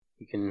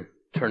can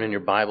turn in your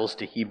Bibles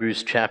to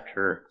Hebrews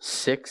chapter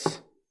 6. I'm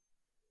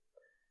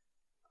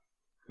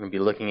going to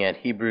be looking at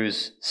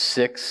Hebrews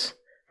 6,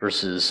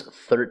 verses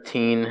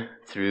 13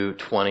 through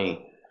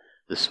 20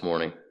 this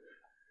morning.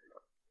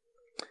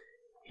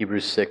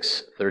 Hebrews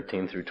 6,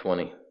 13 through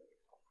 20.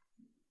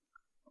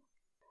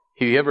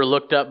 Have you ever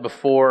looked up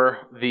before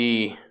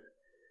the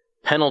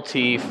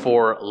penalty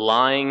for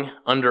lying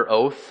under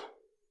oath?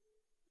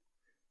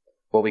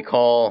 What we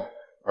call,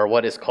 or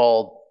what is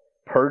called,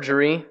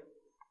 perjury.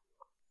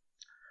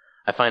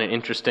 I find it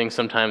interesting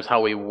sometimes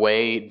how we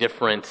weigh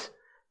different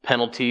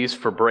penalties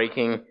for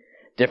breaking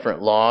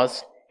different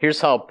laws. Here's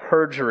how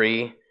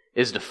perjury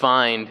is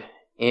defined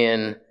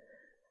in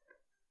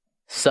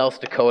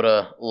South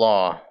Dakota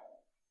law.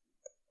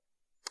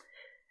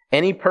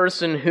 Any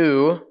person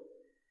who,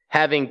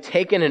 having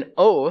taken an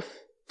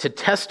oath to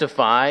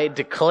testify,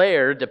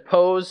 declare,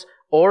 depose,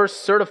 or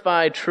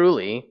certify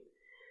truly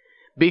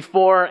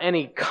before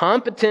any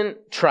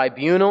competent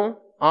tribunal,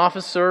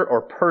 officer,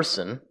 or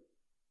person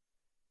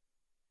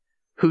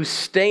who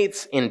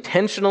states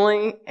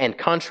intentionally and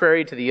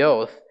contrary to the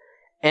oath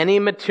any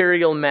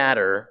material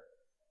matter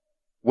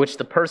which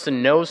the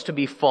person knows to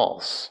be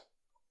false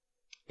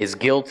is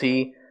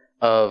guilty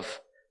of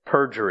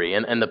perjury.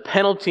 And the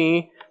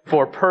penalty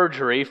for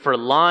perjury, for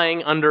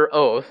lying under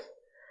oath,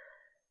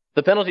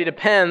 the penalty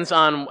depends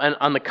on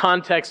the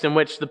context in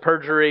which the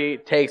perjury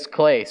takes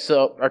place.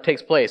 So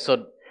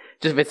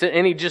just if it's in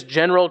any just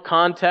general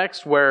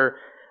context where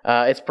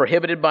it's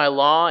prohibited by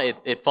law,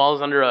 it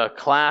falls under a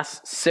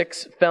Class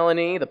 6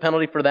 felony. The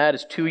penalty for that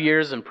is 2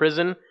 years in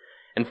prison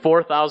and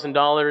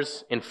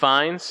 $4,000 in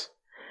fines.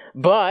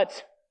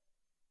 But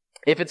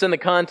if it's in the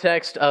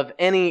context of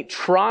any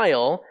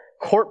trial,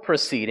 court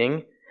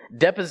proceeding,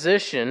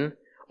 deposition,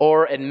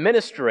 or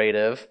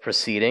administrative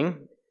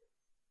proceeding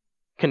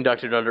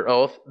conducted under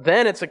oath,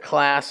 then it's a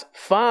Class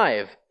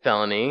 5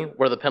 felony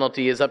where the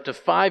penalty is up to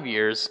 5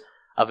 years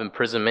of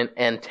imprisonment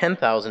and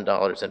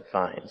 $10,000 in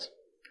fines.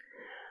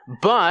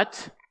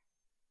 But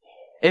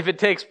if it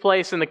takes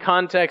place in the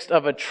context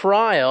of a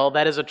trial,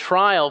 that is a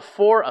trial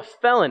for a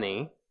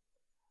felony,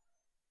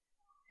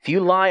 if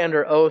you lie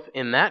under oath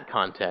in that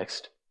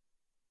context,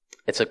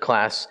 it's a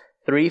Class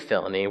 3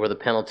 felony where the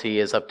penalty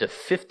is up to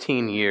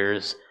 15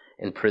 years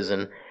in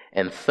prison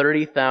and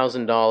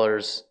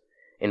 $30,000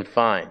 in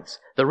fines.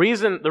 The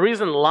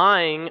reason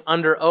lying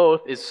under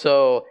oath is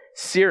so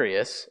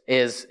serious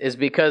is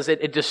because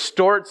it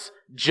distorts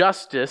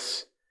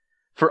justice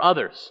for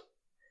others.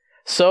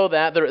 So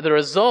that the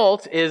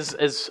result is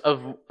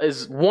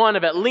one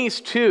of at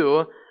least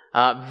two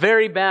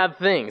very bad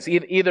things.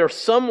 Either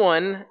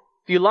someone,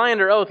 if you lie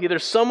under oath, either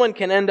someone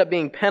can end up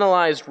being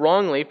penalized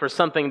wrongly for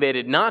something they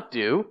did not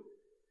do.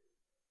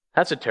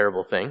 That's a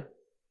terrible thing.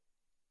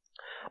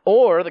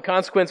 Or the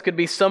consequence could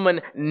be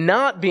someone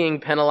not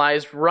being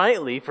penalized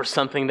rightly for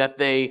something that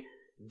they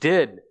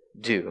did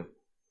do.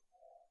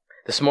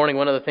 This morning,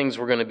 one of the things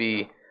we're going to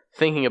be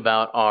thinking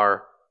about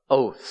are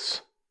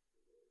oaths.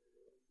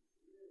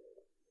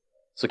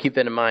 So keep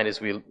that in mind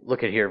as we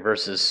look at here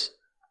verses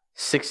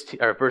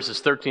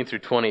 13 through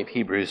 20 of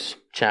Hebrews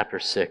chapter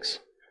 6.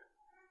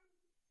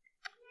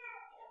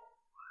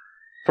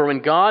 For when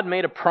God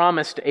made a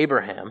promise to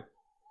Abraham,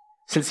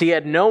 since he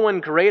had no one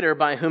greater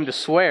by whom to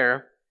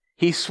swear,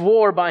 he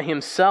swore by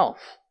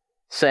himself,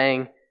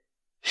 saying,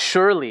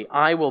 "Surely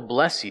I will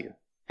bless you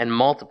and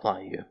multiply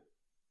you."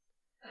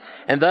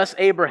 And thus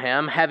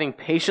Abraham, having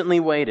patiently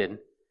waited,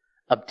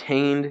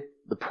 obtained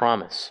the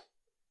promise.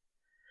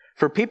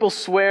 For people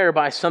swear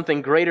by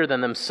something greater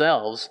than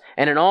themselves,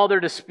 and in all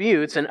their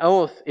disputes, an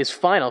oath is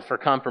final for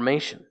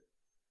confirmation.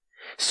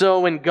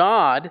 So when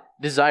God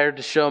desired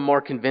to show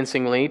more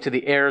convincingly to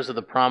the heirs of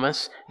the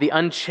promise the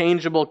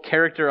unchangeable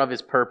character of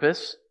his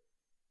purpose,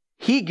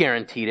 he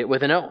guaranteed it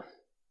with an oath,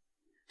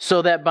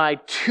 so that by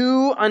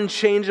two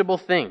unchangeable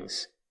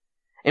things,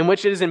 in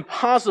which it is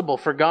impossible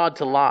for God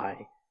to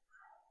lie,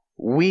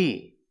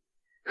 we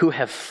who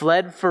have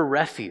fled for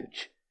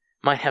refuge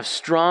might have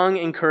strong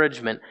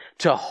encouragement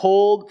to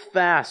hold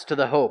fast to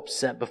the hope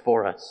set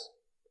before us.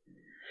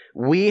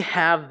 We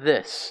have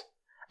this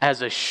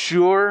as a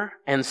sure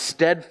and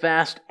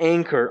steadfast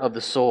anchor of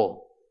the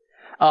soul,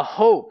 a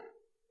hope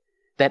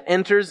that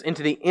enters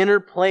into the inner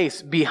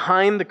place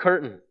behind the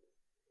curtain,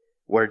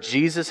 where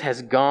Jesus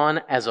has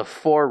gone as a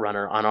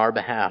forerunner on our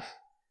behalf,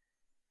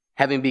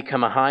 having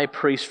become a high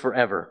priest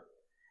forever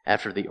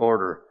after the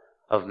order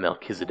of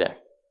Melchizedek.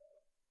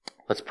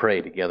 Let's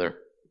pray together.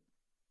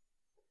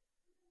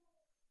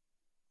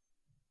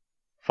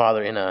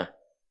 Father, in a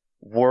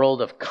world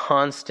of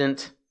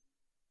constant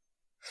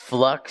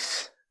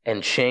flux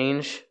and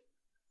change,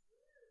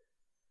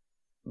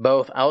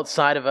 both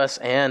outside of us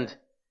and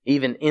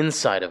even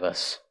inside of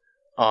us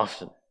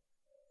often,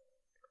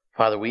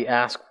 Father, we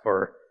ask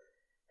for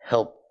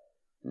help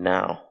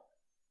now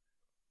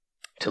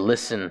to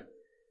listen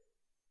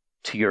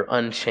to your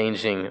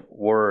unchanging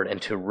word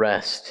and to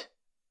rest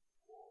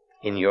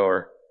in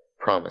your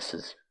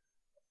promises.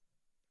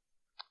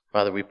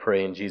 Father, we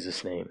pray in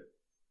Jesus' name.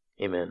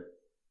 Amen.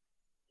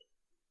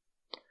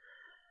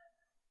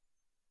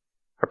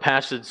 Our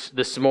passage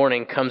this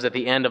morning comes at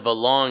the end of a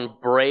long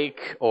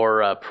break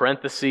or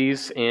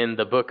parentheses in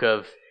the book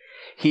of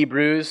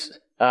Hebrews.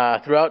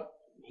 Throughout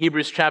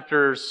Hebrews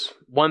chapters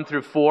 1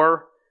 through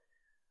 4,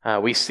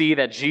 we see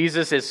that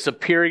Jesus is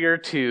superior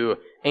to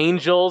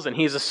angels, and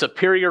he's a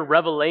superior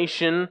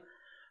revelation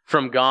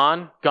from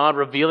God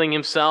revealing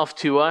himself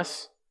to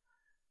us.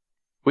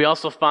 We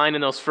also find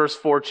in those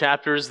first 4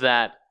 chapters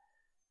that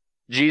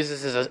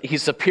Jesus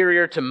he's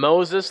superior to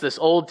Moses, this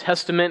Old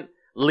Testament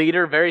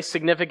leader, very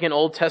significant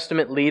Old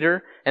Testament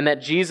leader, and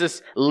that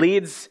Jesus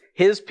leads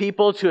his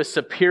people to a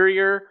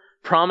superior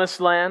promised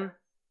land.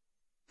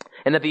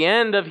 And at the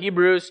end of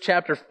Hebrews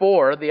chapter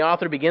 4, the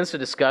author begins to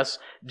discuss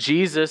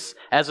Jesus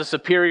as a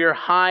superior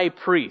high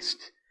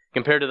priest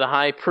compared to the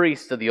high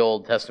priest of the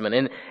Old Testament.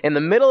 And in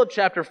the middle of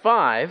chapter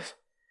 5,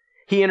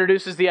 he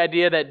introduces the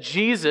idea that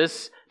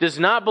Jesus does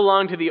not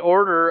belong to the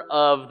order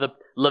of the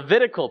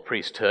Levitical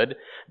priesthood.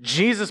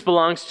 Jesus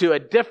belongs to a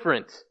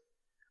different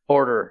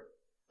order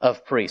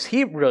of priests.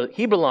 He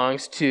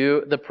belongs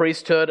to the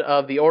priesthood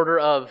of the order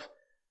of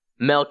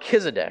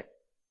Melchizedek.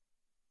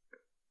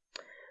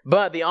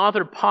 But the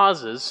author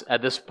pauses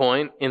at this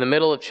point in the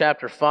middle of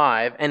chapter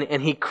 5,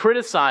 and he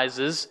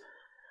criticizes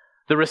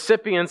the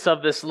recipients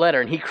of this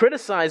letter, and he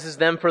criticizes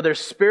them for their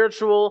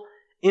spiritual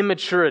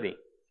immaturity.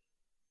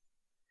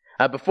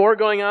 Before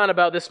going on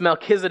about this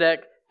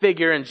Melchizedek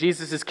figure and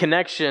Jesus'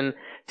 connection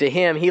to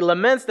him, he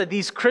laments that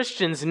these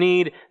Christians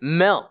need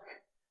milk,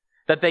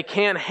 that they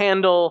can't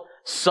handle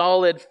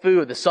solid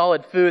food, the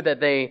solid food that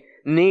they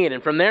need.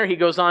 And from there, he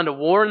goes on to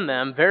warn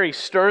them very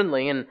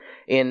sternly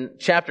in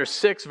chapter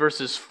 6,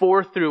 verses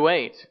 4 through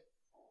 8.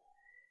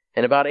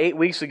 And about 8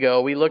 weeks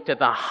ago, we looked at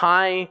the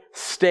high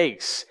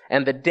stakes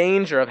and the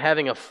danger of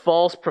having a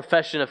false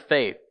profession of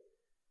faith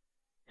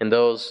in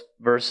those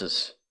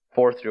verses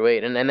 4 through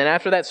 8. And then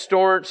after that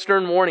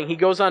stern warning, he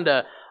goes on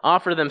to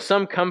offer them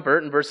some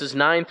comfort in verses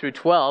 9 through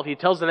 12. He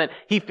tells them that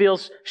he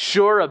feels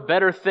sure of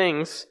better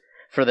things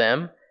for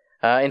them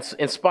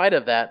in spite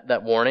of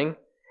that warning.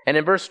 And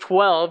in verse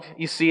 12,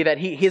 you see that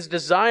his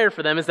desire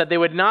for them is that they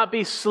would not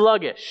be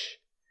sluggish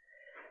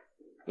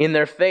in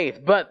their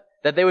faith, but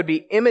that they would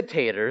be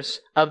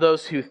imitators of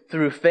those who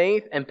through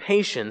faith and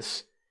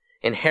patience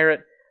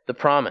inherit the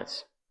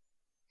promise.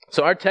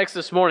 So our text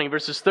this morning,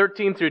 verses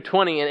 13 through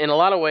 20, in a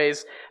lot of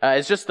ways,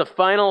 is just the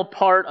final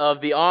part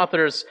of the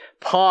author's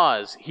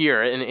pause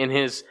here in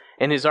his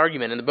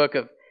argument in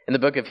the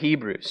book of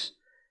Hebrews,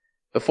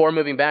 before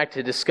moving back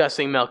to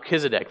discussing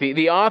Melchizedek.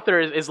 The author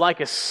is like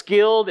a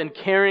skilled and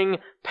caring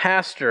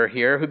pastor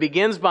here who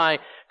begins by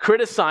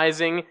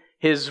criticizing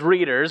his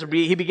readers.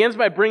 He begins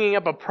by bringing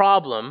up a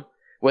problem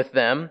with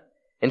them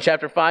in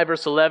chapter 5,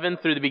 verse 11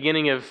 through the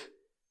beginning of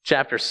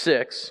chapter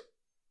 6.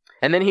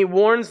 And then he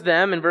warns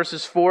them in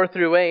verses 4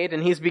 through 8,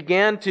 and he's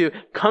began to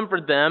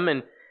comfort them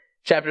in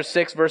chapter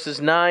 6, verses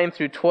 9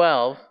 through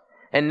 12.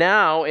 And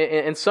now,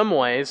 in some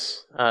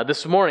ways,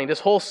 this morning, this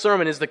whole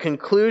sermon is the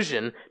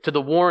conclusion to the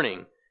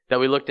warning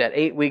that we looked at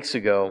 8 weeks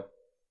ago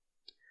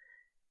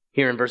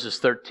here in verses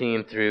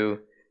 13 through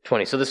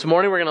 20. So this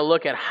morning we're going to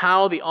look at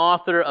how the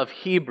author of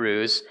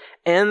Hebrews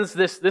ends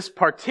this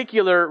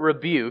particular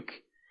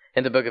rebuke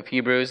in the book of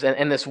Hebrews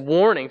and this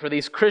warning for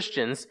these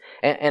Christians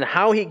and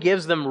how he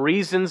gives them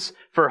reasons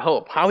for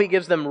hope, how he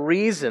gives them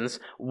reasons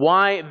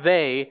why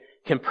they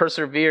can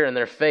persevere in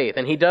their faith.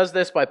 And he does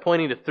this by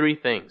pointing to 3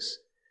 things.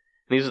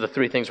 These are the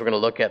 3 things we're going to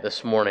look at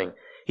this morning.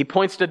 He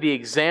points to the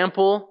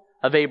example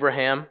of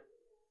Abraham.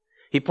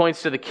 He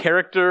points to the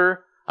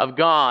character of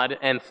God.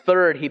 And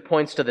third, he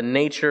points to the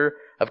nature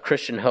of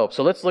Christian hope.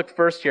 So let's look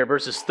first here,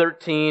 verses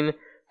 13,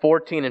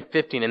 14, and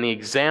 15, and the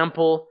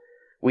example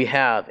we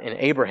have in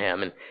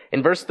Abraham. And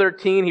in verse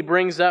 13, he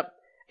brings up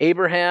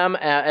Abraham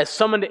as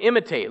someone to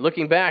imitate,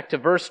 looking back to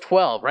verse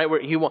 12, right,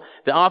 where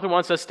the author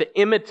wants us to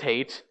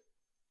imitate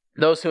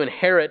those who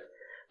inherit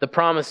the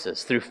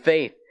promises through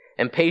faith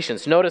and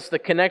patience. Notice the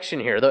connection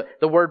here.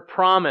 The word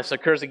promise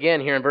occurs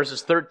again here in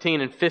verses 13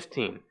 and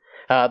 15.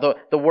 The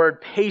word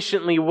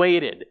patiently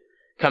waited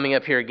coming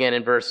up here again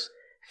in verse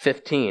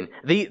 15.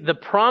 The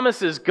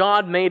promises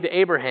God made to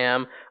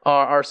Abraham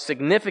are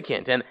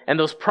significant, and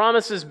those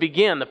promises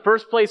begin. The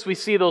first place we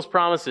see those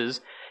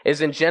promises is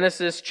in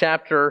Genesis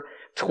chapter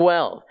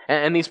 12.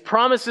 And these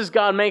promises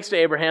God makes to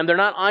Abraham, they're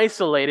not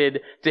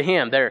isolated to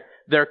him.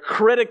 They're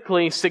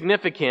critically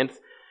significant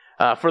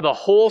for the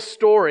whole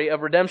story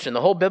of redemption,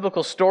 the whole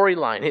biblical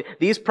storyline.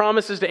 These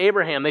promises to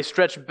Abraham, they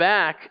stretch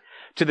back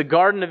to the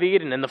Garden of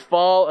Eden and the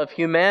fall of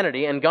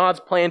humanity and God's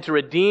plan to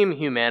redeem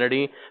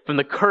humanity from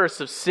the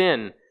curse of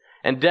sin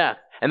and death.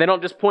 And they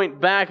don't just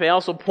point back, they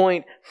also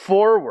point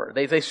forward.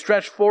 They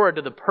stretch forward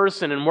to the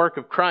person and work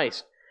of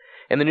Christ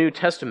in the New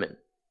Testament.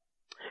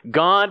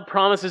 God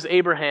promises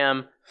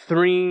Abraham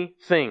 3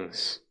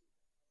 things.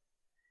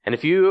 And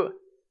if you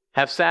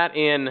have sat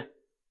in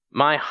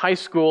my high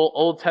school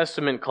Old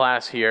Testament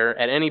class here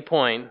at any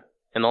point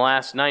in the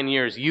last 9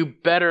 years, you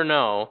better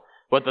know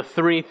what the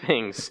 3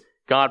 things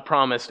God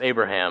promised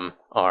Abraham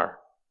are.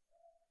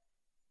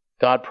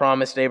 God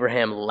promised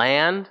Abraham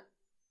land.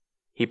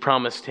 He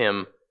promised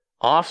him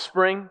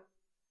offspring.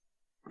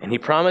 And he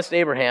promised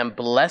Abraham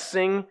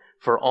blessing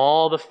for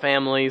all the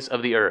families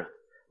of the earth,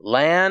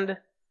 land,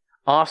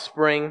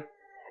 offspring,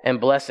 and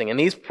blessing. And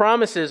these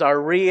promises are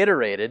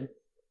reiterated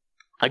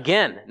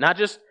again, not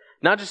just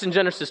in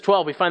Genesis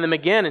 12. We find them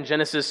again in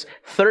Genesis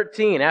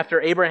 13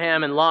 after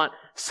Abraham and Lot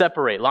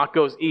separate. Lot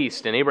goes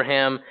east and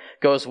Abraham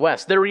goes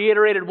west. They're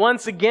reiterated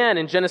once again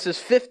in Genesis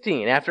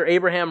 15 after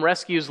Abraham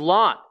rescues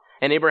Lot.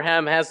 And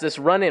Abraham has this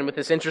run-in with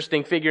this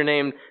interesting figure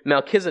named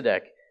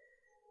Melchizedek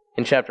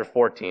in chapter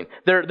 14.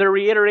 They're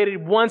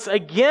reiterated once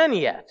again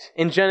yet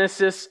in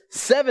Genesis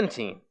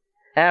 17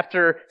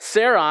 after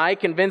Sarai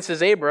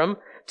convinces Abram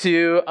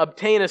to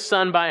obtain a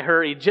son by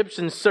her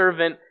Egyptian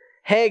servant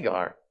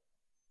Hagar.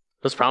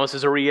 Those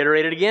promises are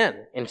reiterated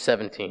again in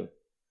 17.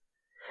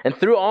 And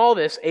through all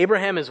this,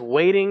 Abraham is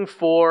waiting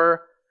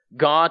for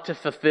God to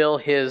fulfill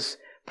his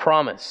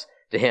promise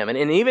to him. And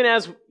even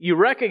as you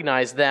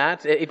recognize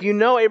that, if you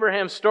know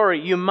Abraham's story,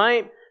 you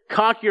might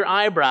cock your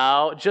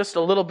eyebrow just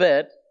a little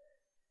bit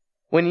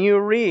when you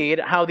read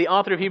how the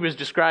author of Hebrews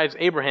describes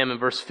Abraham in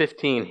verse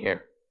 15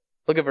 here.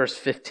 Look at verse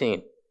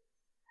 15.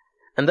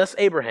 And thus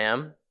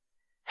Abraham,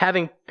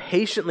 having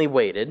patiently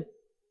waited,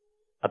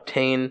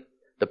 obtained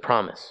the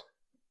promise.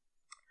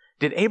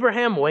 Did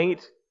Abraham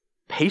wait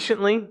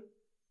patiently?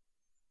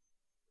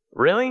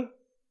 Really?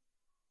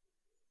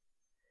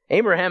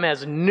 Abraham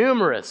has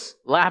numerous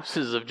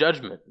lapses of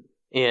judgment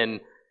in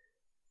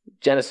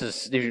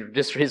Genesis,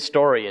 just his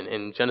story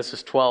in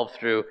Genesis 12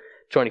 through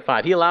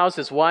 25. He allows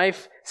his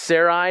wife,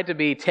 Sarai, to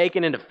be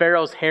taken into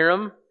Pharaoh's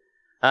harem.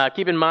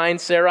 Keep in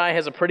mind, Sarai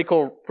has a pretty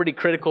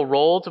critical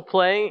role to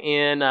play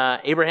in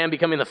Abraham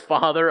becoming the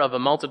father of a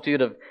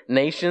multitude of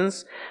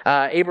nations.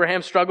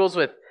 Abraham struggles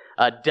with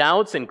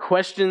doubts and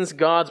questions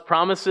God's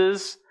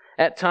promises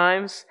at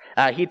times.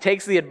 He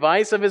takes the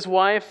advice of his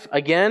wife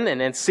again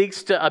and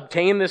seeks to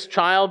obtain this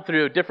child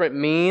through different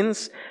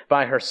means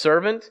by her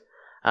servant.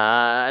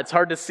 It's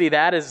hard to see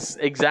that as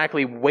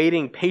exactly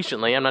waiting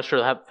patiently. I'm not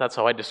sure that's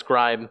how I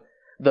describe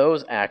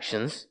those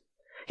actions.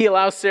 He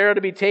allows Sarah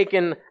to be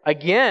taken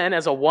again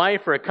as a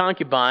wife or a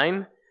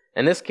concubine,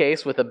 in this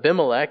case with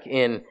Abimelech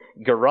in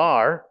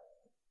Gerar.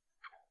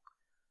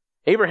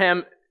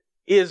 Abraham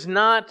is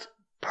not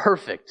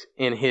perfect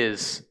in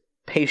his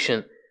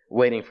patient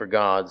waiting for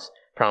God's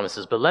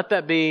promises, but let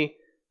that be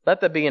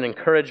an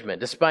encouragement.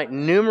 Despite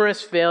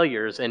numerous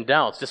failures and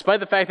doubts, despite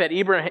the fact that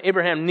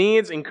Abraham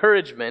needs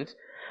encouragement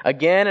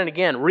again and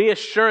again,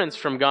 reassurance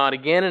from God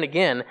again and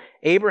again,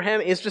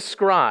 Abraham is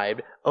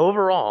described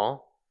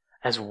overall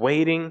as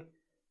waiting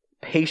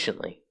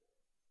patiently.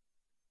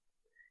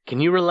 Can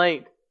you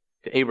relate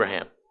to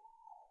Abraham?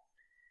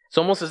 It's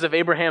almost as if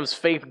Abraham's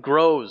faith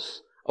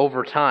grows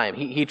over time.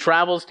 He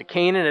travels to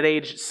Canaan at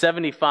age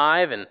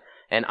 75,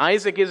 and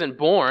Isaac isn't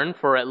born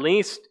for at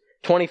least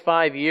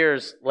 25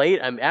 years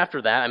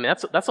after that. I mean,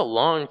 that's a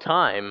long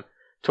time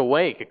to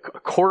wait, a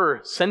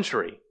quarter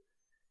century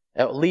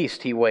at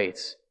least he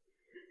waits.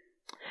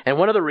 And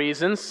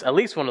at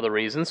least one of the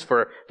reasons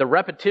for the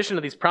repetition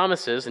of these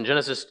promises in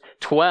Genesis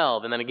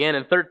 12, and then again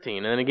in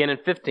 13, and then again in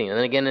 15, and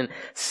then again in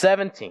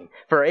 17,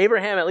 for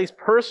Abraham, at least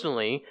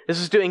personally, this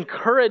is to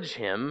encourage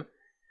him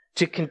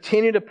to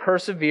continue to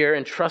persevere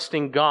in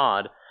trusting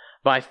God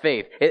by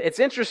faith. It's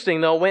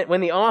interesting, though, when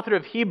the author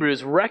of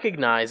Hebrews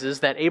recognizes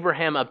that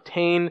Abraham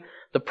obtained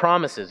the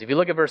promises. If you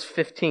look at verse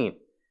 15,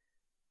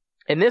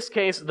 in this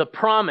case, the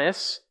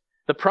promise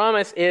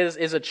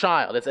is a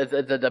child. It's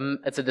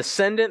a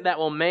descendant that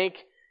will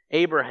make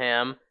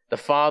Abraham the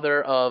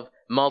father of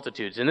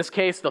multitudes. In this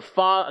case, the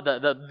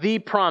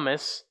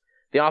promise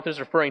the author is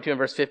referring to in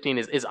verse 15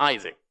 is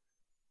Isaac.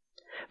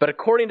 But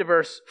according to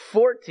verse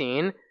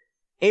 14,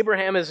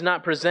 Abraham is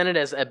not presented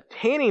as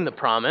obtaining the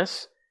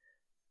promise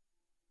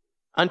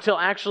until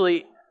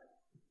actually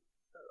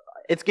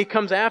it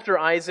comes after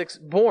Isaac's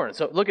born.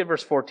 So look at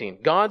verse 14.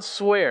 God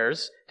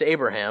swears to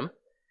Abraham,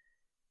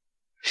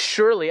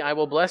 "Surely I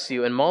will bless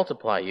you and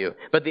multiply you."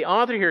 But the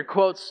author here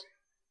quotes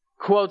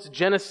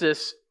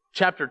Genesis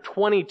chapter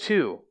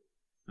 22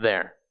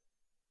 there.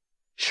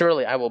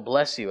 "Surely I will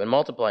bless you and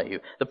multiply you."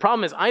 The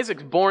problem is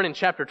Isaac's born in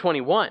chapter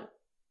 21.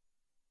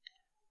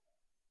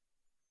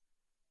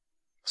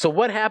 So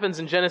what happens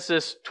in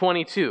Genesis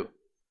 22?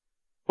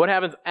 What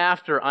happens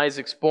after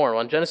Isaac's born?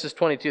 Well, in Genesis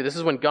 22, this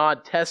is when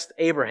God tests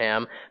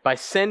Abraham by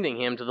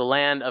sending him to the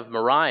land of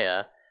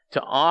Moriah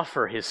to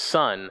offer his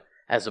son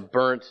as a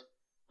burnt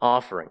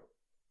offering.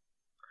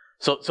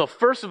 So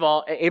first of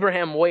all,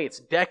 Abraham waits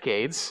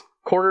decades,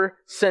 quarter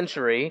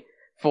century,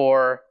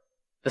 for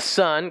the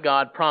son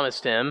God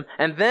promised him.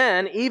 And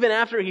then, even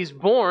after he's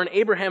born,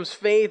 Abraham's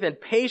faith and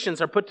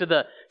patience are put to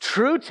the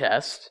true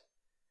test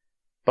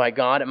by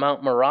God at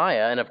Mount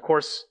Moriah. And of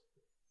course,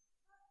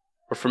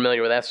 we're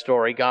familiar with that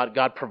story.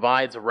 God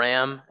provides a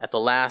ram at the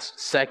last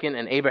second,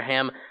 and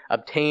Abraham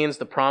obtains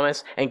the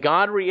promise. And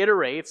God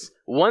reiterates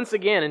once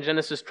again in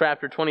Genesis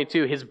chapter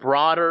 22 his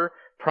broader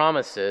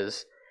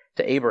promises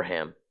to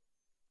Abraham,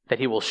 that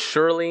he will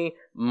surely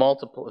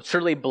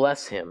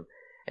bless him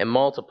and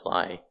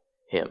multiply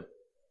him.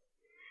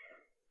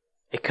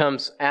 It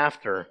comes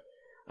after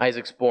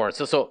Isaac's born.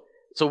 So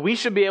So we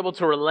should be able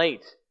to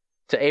relate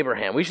to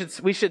Abraham. We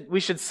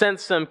should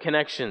sense some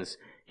connections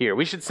here.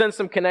 We should sense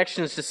some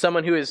connections to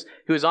someone who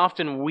is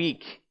often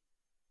weak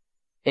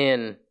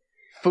and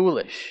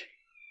foolish.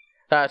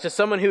 To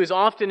someone who is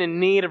often in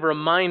need of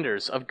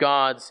reminders of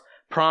God's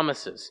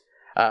promises.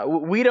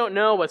 We don't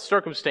know what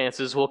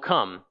circumstances will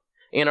come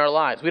in our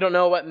lives. We don't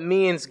know what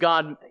means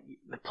God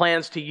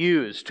plans to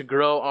use to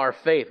grow our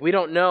faith. We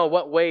don't know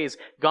what ways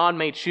God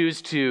may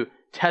choose to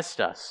test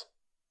us.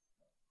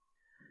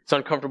 It's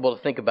uncomfortable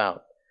to think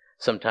about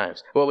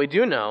sometimes. What we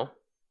do know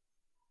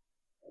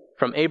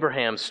from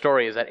Abraham's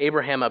story is that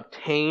Abraham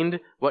obtained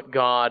what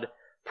God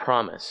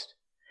promised.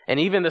 And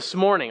even this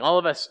morning, all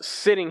of us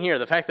sitting here,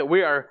 the fact that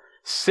we are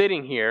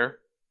sitting here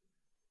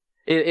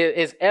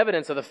is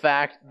evidence of the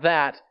fact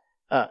that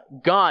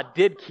God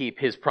did keep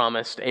his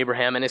promise to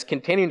Abraham and is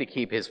continuing to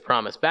keep his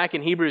promise. Back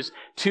in Hebrews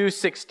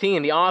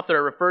 2:16, the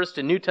author refers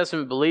to New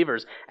Testament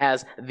believers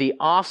as the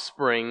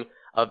offspring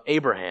of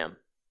Abraham.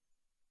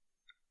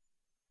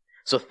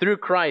 So through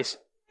Christ,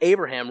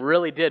 Abraham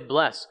really did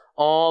bless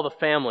all the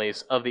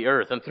families of the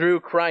earth. And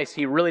through Christ,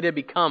 he really did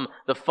become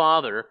the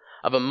father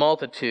of a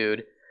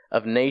multitude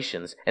of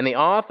nations. And the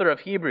author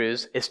of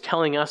Hebrews is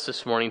telling us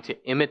this morning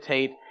to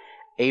imitate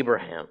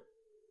Abraham,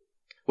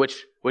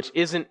 which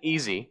isn't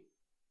easy.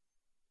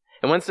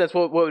 In one sense,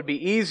 what would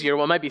be easier,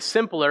 what might be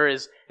simpler,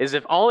 is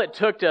if all it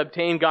took to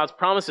obtain God's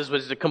promises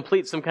was to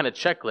complete some kind of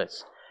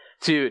checklist,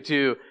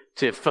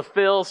 to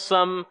fulfill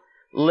some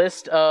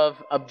list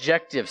of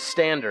objective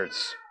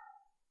standards.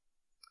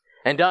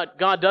 And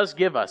God does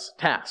give us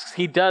tasks.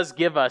 He does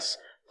give us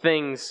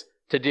things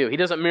to do. He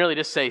doesn't merely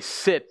just say,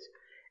 sit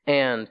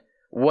and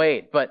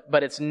wait.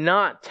 But it's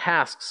not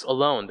tasks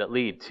alone that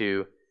lead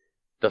to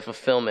the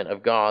fulfillment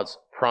of God's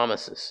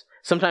promises.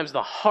 Sometimes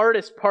the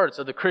hardest parts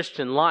of the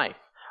Christian life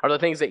are the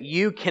things that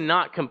you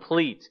cannot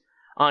complete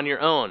on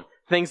your own,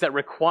 things that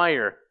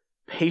require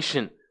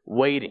patient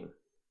waiting.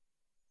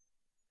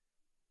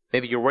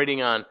 Maybe you're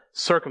waiting on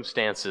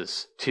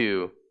circumstances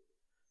to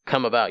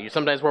come about.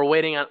 Sometimes we're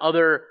waiting on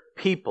other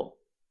people.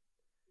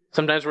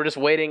 Sometimes we're just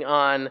waiting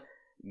on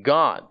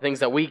God, things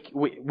that we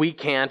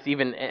can't,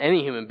 even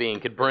any human being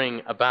could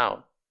bring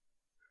about.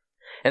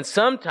 And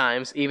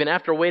sometimes, even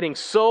after waiting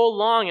so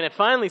long and it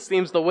finally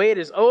seems the wait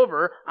is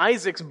over,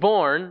 Isaac's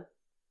born,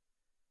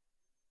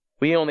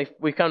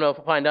 we come to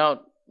find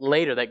out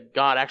later that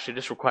God actually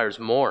just requires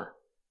more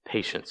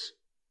patience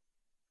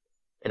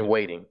and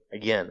waiting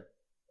again.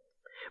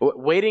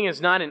 Waiting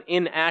is not an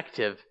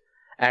inactive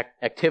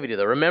activity,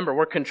 though. Remember,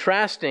 we're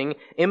contrasting,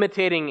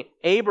 imitating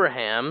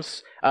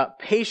Abraham's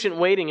patient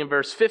waiting in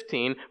verse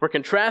 15. We're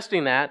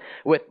contrasting that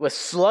with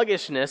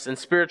sluggishness and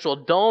spiritual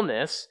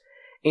dullness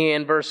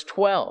in verse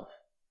 12.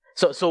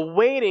 So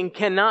waiting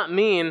cannot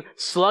mean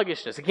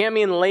sluggishness. It can't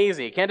mean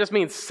lazy. It can't just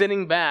mean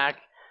sitting back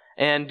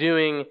and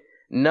doing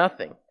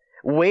nothing.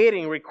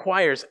 Waiting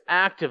requires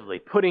actively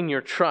putting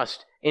your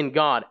trust in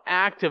God,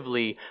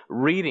 actively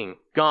reading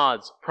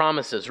God's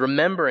promises,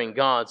 remembering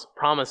God's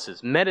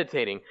promises,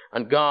 meditating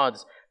on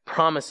God's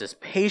promises,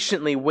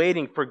 patiently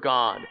waiting for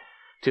God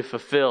to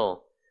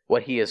fulfill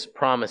what he has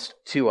promised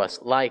to us,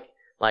 like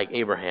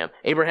Abraham.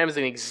 Abraham is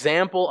an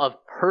example of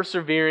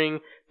persevering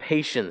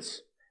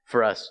patience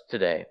for us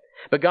today.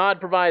 But God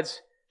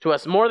provides to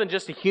us more than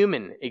just a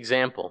human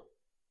example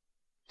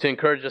to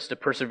encourage us to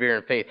persevere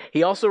in faith.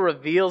 He also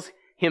reveals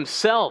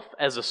himself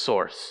as a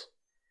source.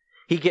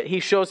 He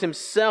shows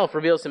himself,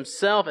 reveals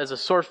himself as a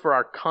source for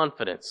our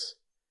confidence.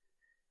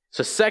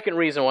 So second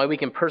reason why we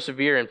can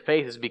persevere in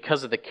faith is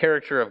because of the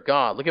character of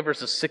God. Look at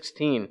verses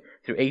 16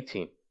 through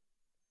 18.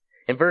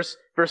 In verse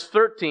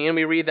 13,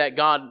 we read that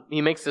God,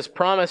 he makes this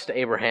promise to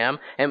Abraham,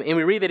 and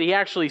we read that he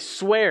actually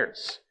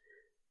swears.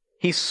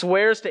 He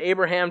swears to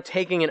Abraham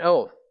taking an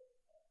oath.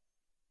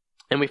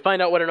 And we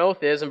find out what an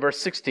oath is in verse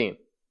 16.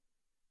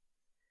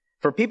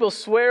 For people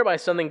swear by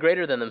something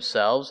greater than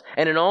themselves,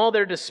 and in all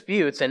their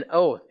disputes, an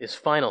oath is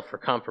final for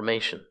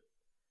confirmation.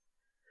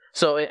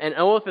 So an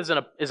oath is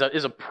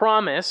a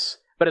promise,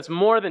 but it's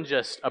more than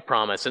just a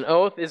promise. An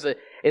oath is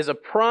a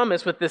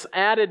promise with this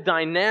added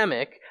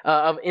dynamic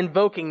of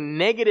invoking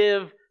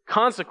negative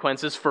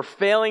consequences for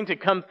failing to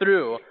come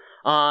through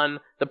on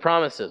the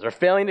promises, or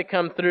failing to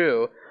come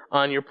through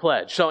on your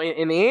pledge. So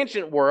in the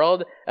ancient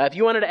world, if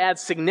you wanted to add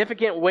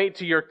significant weight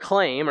to your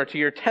claim or to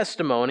your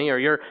testimony or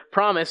your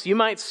promise, you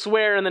might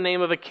swear in the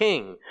name of a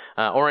king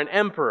or an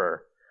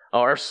emperor,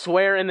 or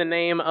swear in the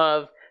name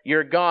of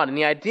your God. And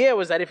the idea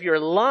was that if you're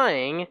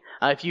lying,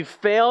 if you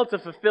fail to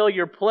fulfill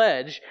your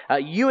pledge,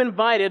 you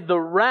invited the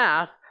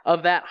wrath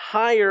of that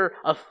higher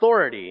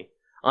authority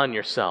on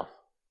yourself.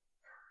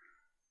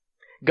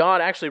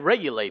 God actually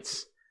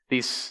regulates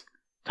these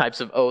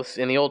types of oaths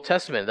in the Old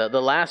Testament.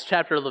 The last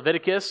chapter of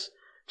Leviticus,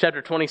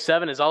 chapter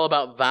 27, is all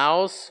about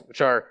vows, which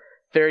are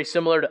very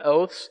similar to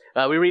oaths.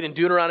 We read in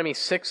Deuteronomy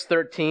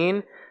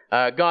 6:13,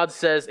 God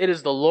says, "It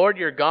is the Lord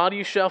your God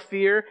you shall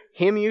fear,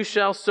 him you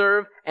shall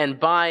serve, and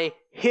by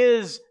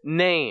his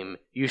name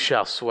you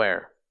shall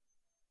swear."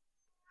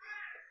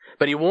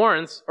 But he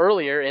warns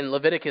earlier in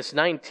Leviticus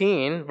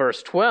 19,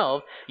 verse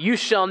 12, "You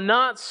shall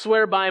not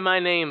swear by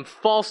my name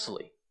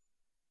falsely,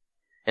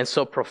 and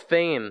so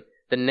profane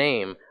the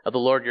name of the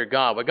Lord your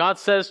God." What God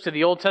says to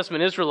the Old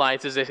Testament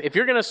Israelites is, if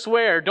you're going to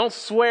swear, don't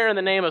swear in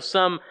the name of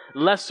some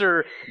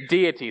lesser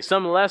deity,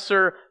 some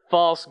lesser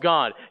false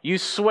god. You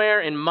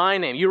swear in my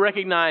name. You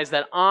recognize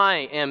that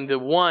I am the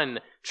one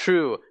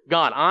true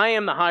God. I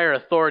am the higher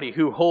authority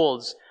who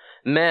holds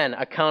men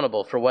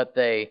accountable for what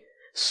they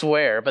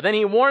swear. But then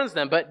he warns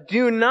them, but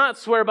do not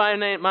swear by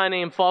my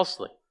name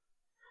falsely.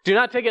 Do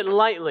not take it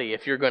lightly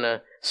if you're going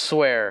to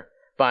swear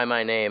by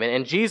my name.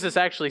 And Jesus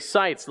actually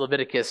cites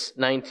Leviticus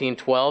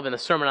 19:12 in the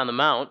Sermon on the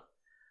Mount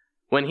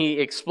when he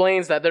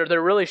explains that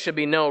there really should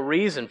be no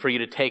reason for you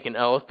to take an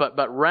oath,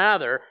 but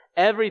rather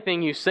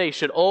everything you say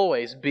should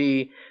always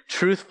be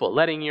truthful,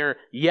 letting your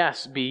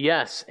yes be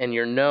yes and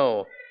your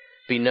no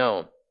be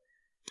no.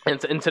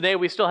 And today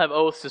we still have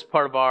oaths as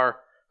part of our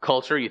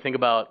culture. You think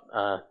about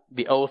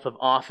the oath of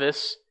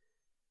office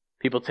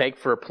people take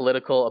for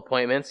political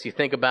appointments. You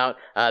think about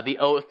the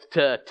oath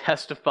to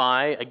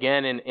testify,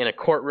 again, in a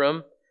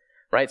courtroom,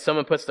 right?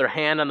 Someone puts their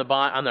hand on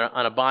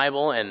a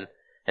Bible and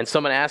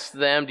someone asks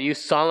them, "Do you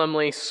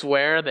solemnly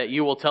swear that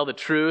you will tell the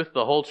truth,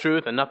 the whole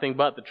truth, and nothing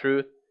but the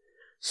truth?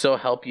 So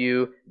help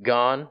you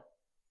God."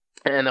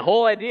 And the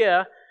whole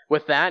idea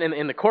with that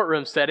in the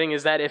courtroom setting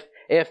is that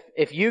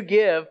if you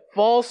give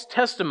false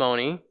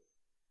testimony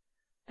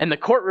and the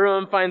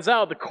court finds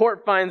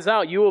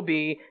out, you will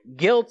be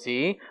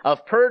guilty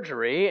of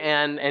perjury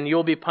and you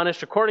will be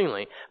punished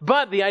accordingly.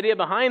 But the idea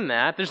behind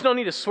that, there's no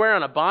need to swear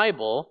on a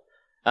Bible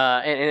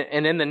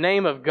and in the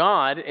name of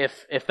God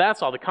if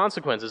that's all the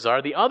consequences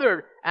are. The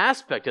other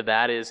aspect of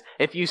that is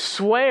if you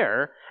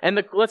swear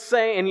and let's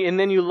say and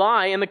then you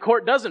lie and the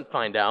court doesn't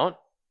find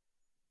out,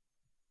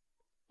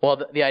 well,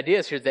 the idea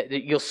is here that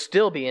you'll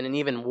still be in an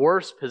even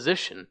worse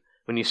position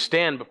when you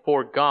stand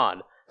before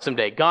God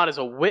someday. God is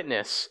a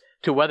witness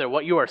to whether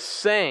what you are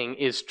saying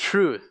is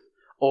truth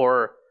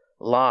or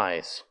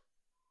lies.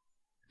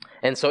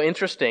 And so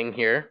interesting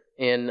here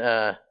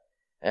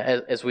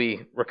as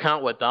we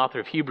recount what the author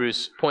of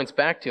Hebrews points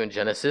back to in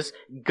Genesis,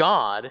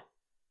 God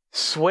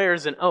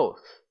swears an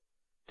oath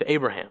to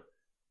Abraham.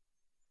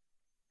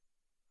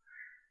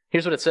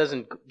 Here's what it says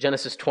in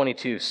Genesis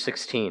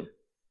 22:16.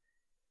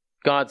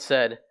 God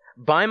said,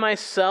 "By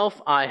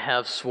myself I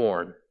have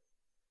sworn,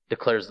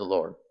 declares the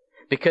Lord.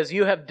 Because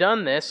you have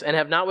done this and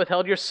have not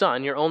withheld your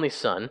son, your only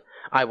son,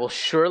 I will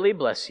surely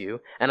bless you,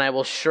 and I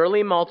will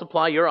surely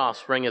multiply your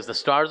offspring as the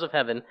stars of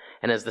heaven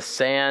and as the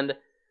sand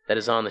that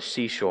is on the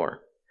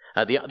seashore."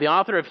 The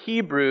author of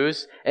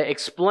Hebrews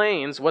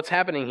explains what's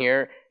happening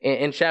here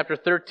in chapter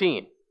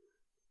 13.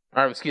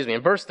 Or excuse me,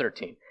 in verse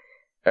 13.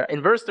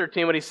 In verse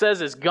 13, what he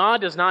says is God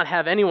does not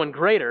have anyone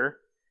greater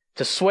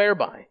to swear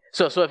by.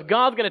 So if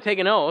God's going to take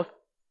an oath,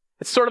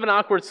 it's sort of an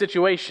awkward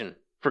situation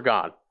for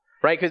God.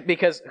 Right?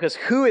 Because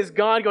who is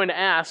God going to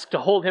ask to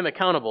hold him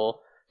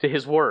accountable to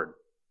his word?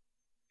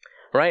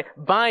 Right?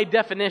 By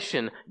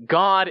definition,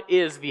 God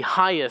is the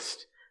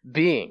highest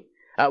being.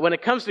 When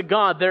it comes to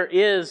God, there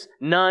is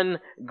none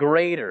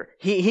greater.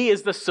 He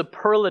is the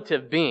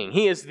superlative being.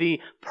 He is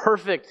the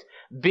perfect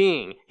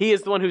being. He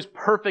is the one who's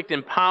perfect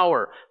in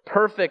power,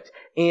 perfect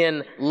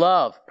in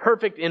love,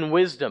 perfect in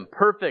wisdom,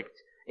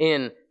 perfect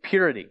in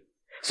purity.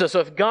 So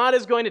if God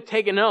is going to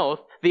take an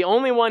oath, the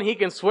only one he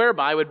can swear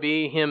by would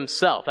be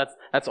himself.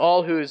 That's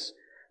all who's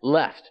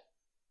left.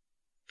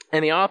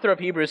 And the author of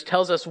Hebrews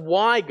tells us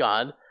why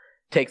God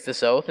takes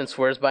this oath and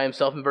swears by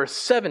himself in verse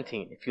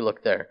 17, if you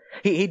look there.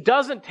 He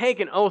doesn't take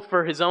an oath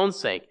for his own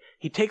sake.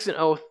 He takes an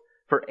oath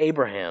for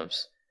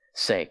Abraham's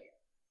sake.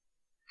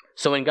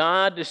 So when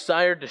God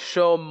desired to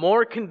show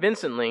more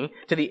convincingly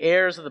to the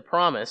heirs of the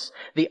promise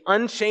the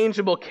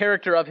unchangeable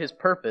character of his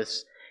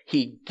purpose,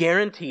 he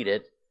guaranteed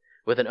it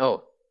with an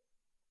oath.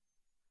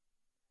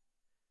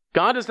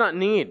 God does not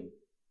need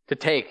to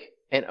take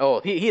an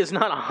oath. He is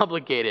not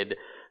obligated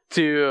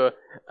to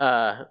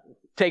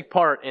take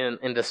part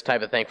in this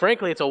type of thing.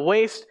 Frankly, it's a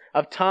waste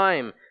of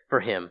time for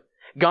him.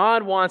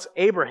 God wants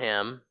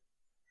Abraham,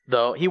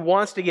 though, he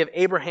wants to give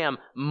Abraham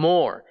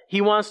more.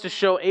 He wants to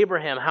show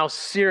Abraham how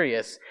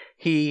serious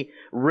he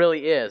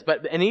really is.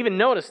 And even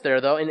notice there,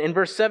 though, in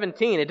verse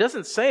 17, it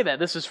doesn't say that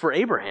this is for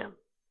Abraham.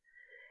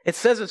 It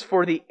says it's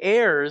for the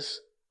heirs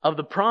of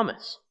the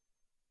promise.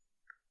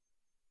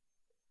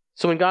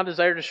 So when God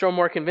desired to show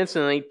more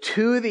convincingly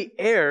to the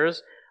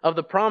heirs of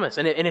the promise.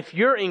 And if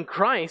you're in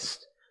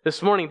Christ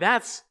this morning,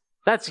 that's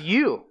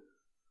you.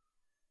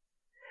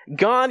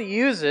 God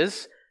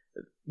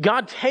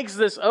takes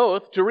this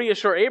oath to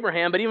reassure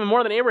Abraham, but even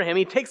more than Abraham,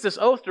 he takes this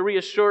oath to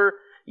reassure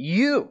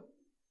you.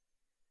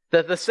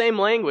 That the same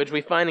language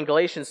we find in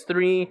Galatians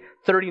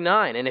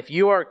 3:39. And if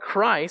you are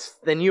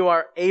Christ, then you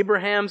are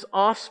Abraham's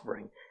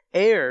offspring,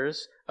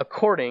 heirs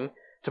according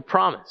to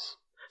promise.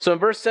 So in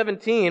verse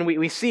 17,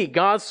 we see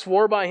God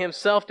swore by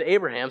himself to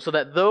Abraham so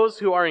that those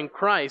who are in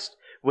Christ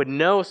would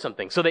know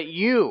something, so that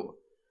you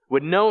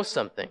would know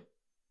something,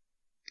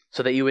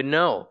 so that you would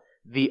know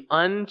the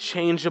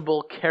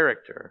unchangeable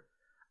character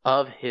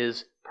of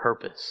his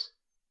purpose.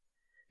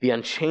 The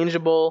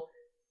unchangeable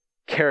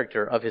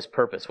character of his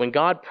purpose. When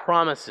God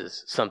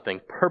promises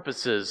something,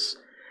 purposes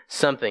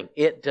something,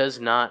 it does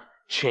not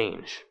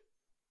change.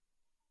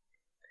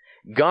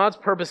 God's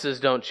purposes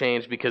don't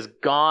change because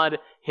God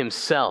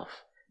himself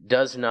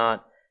does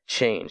not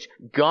change.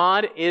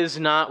 God is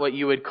not what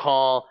you would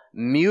call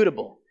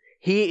mutable.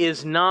 He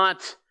is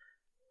not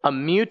a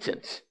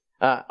mutant.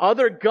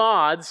 Other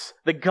gods,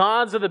 the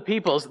gods of the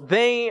peoples,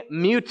 they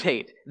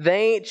mutate.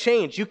 They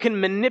change. You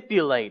can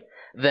manipulate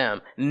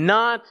them.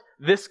 Not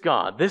this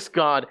God. This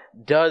God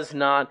does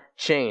not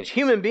change.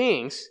 Human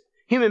beings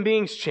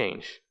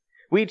change.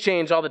 We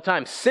change all the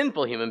time.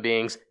 Sinful human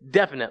beings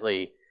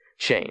definitely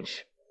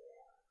change.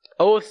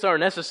 Oaths are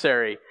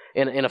necessary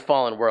in a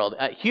fallen world.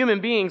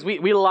 Human beings,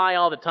 we lie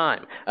all the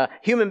time.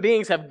 Human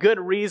beings have good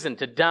reason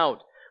to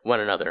doubt one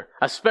another,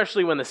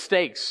 especially when the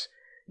stakes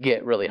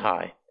get really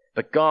high.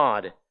 But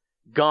God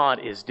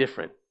is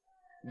different.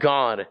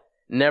 God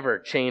never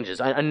changes.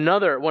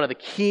 Another one of the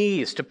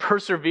keys to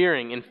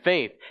persevering in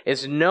faith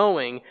is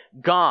knowing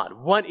God.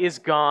 What is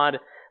God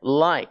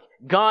like?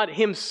 God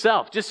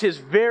himself, just his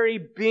very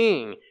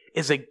being,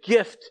 is a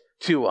gift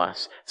to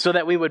us so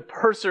that we would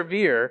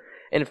persevere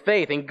in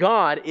faith. And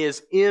God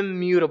is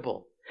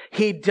immutable.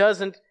 He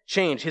doesn't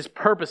change. His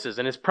purposes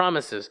and his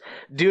promises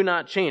do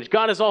not change.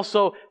 God is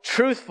also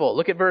truthful.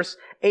 Look at verse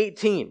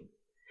 18.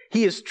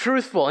 He is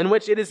truthful, in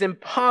which it is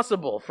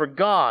impossible for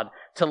God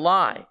to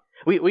lie.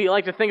 We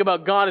like to think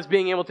about God as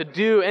being able to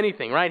do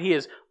anything, right? He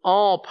is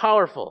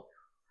all-powerful.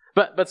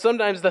 But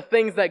sometimes the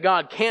things that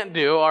God can't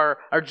do are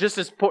just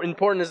as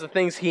important as the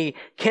things he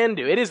can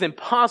do. It is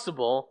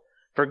impossible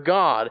for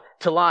God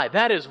to lie.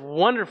 That is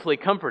wonderfully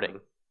comforting.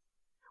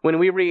 When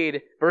we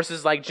read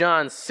verses like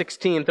John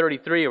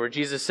 16:33, where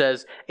Jesus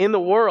says, "In the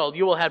world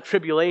you will have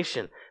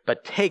tribulation,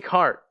 but take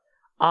heart,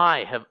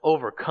 I have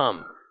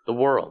overcome the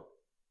world."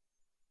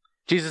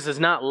 Jesus is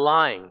not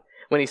lying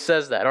when he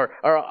says that.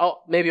 Or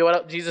maybe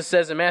what Jesus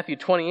says in Matthew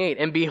 28,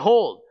 "And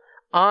behold,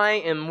 I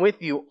am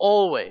with you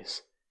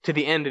always to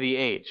the end of the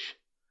age."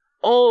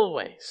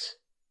 Always.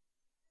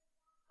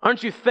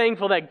 Aren't you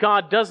thankful that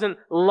God doesn't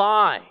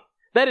lie?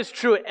 That is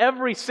true at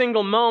every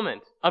single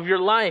moment of your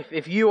life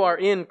if you are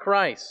in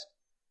Christ.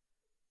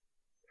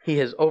 He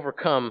has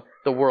overcome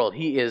the world.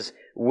 He is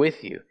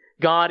with you.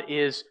 God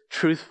is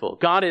truthful.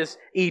 God is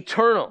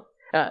eternal.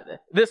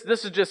 This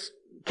is just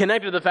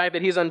connected to the fact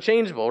that he's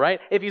unchangeable, right?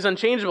 If he's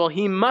unchangeable,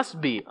 he must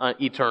be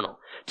eternal.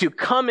 To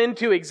come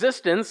into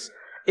existence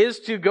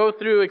is to go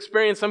through,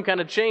 experience some kind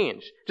of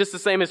change. Just the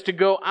same as to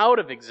go out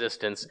of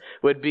existence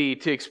would be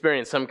to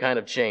experience some kind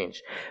of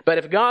change. But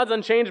if God's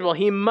unchangeable,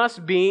 he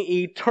must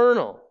be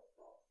eternal.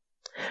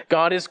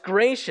 God is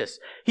gracious.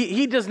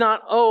 He does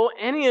not owe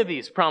any of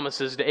these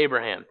promises to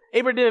Abraham.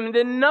 Abraham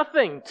did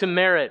nothing to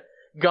merit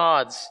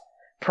God's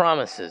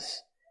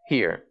promises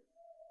here.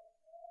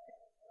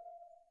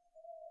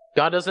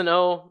 God doesn't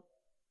owe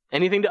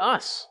anything to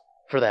us,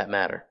 for that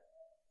matter.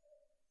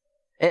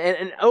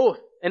 An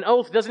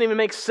oath doesn't even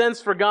make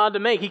sense for God to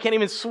make. He can't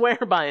even swear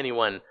by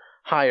anyone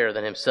higher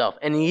than himself.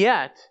 And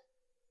yet,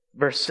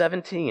 verse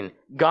 17,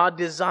 God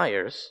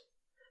desires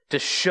to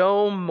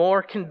show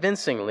more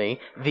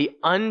convincingly the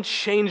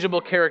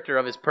unchangeable character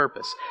of his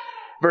purpose.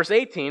 Verse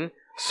 18,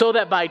 so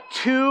that by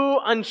two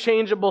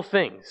unchangeable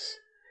things,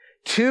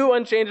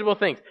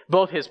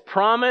 both his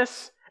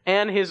promise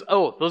and his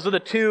oath, those are the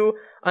two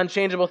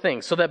unchangeable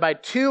things, so that by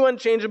two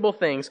unchangeable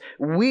things,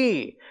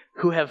 we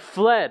who have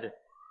fled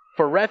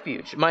for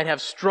refuge might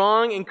have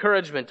strong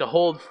encouragement to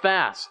hold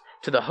fast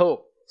to the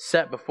hope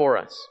set before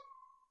us.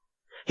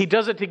 He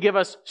does it to give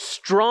us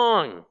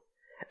strong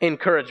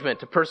encouragement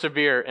to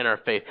persevere in our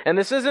faith. And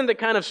this isn't the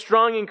kind of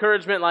strong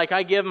encouragement like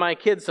I give my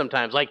kids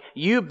sometimes, like,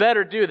 you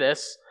better do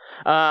this,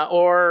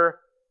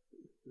 or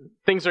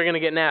things are going to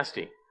get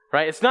nasty,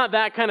 right? It's not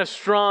that kind of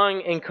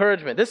strong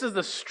encouragement. This is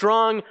the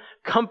strong,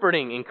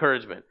 comforting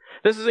encouragement.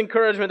 This is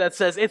encouragement that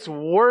says it's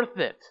worth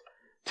it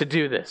to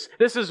do this.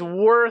 This is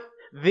worth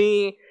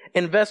the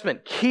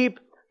investment. Keep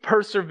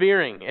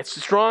persevering.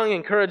 It's strong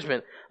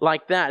encouragement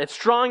like that. It's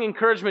strong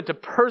encouragement to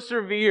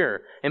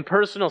persevere in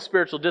personal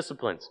spiritual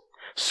disciplines.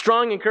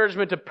 Strong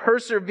encouragement to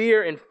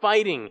persevere in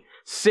fighting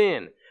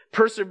sin.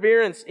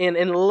 Perseverance in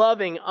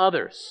loving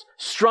others.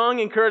 Strong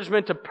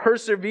encouragement to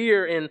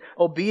persevere in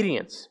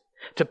obedience.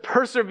 To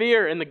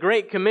persevere in the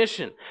Great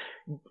Commission.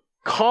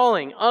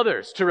 Calling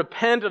others to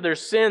repent of their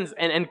sins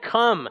and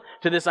come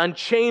to this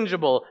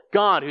unchangeable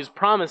God whose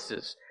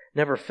promises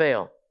never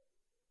fail.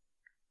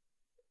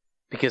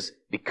 Because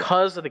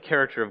of the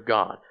character of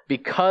God,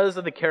 because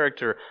of the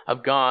character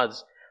of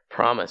God's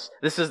promise.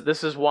 This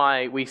is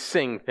why we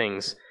sing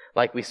things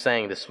like we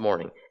sang this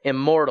morning.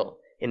 Immortal,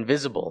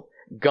 invisible,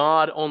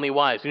 God only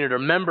wise. We need to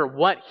remember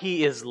what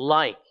he is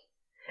like.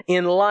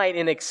 In light,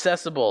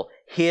 inaccessible,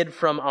 hid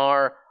from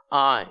our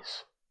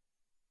eyes.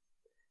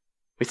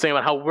 We sing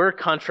about how we're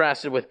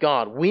contrasted with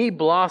God. We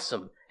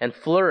blossom and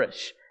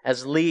flourish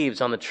as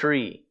leaves on the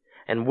tree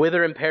and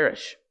wither and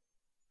perish.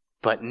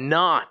 But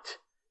not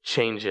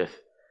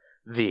changeth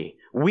thee.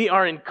 We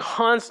are in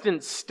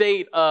constant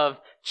state of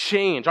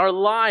change. Our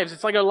lives,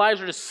 it's like our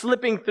lives are just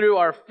slipping through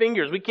our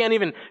fingers. We can't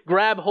even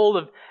grab hold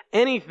of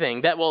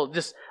anything that will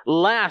just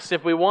last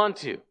if we want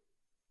to.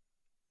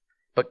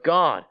 But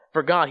God,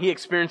 for God, He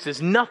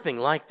experiences nothing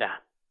like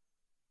that.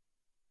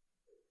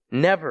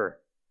 Never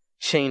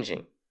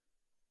changing.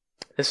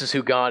 This is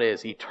who God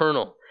is,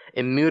 eternal,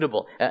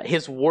 immutable.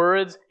 His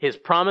words, His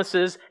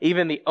promises,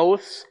 even the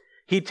oaths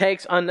He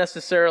takes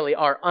unnecessarily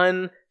are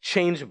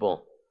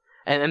unchangeable.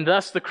 And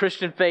thus the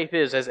Christian faith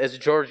is, as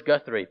George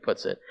Guthrie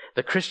puts it,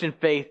 the Christian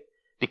faith,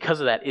 because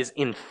of that, is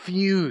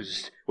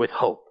infused with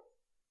hope.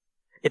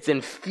 It's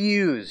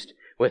infused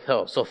with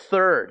hope. So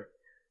third,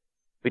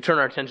 we turn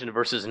our attention to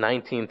verses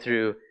 19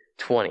 through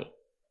 20.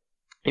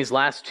 These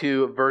last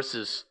two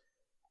verses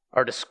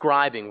are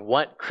describing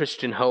what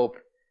Christian hope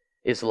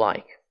is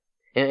like.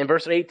 In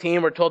verse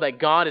 18, we're told that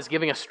God is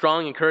giving us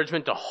strong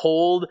encouragement to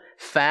hold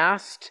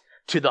fast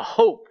to the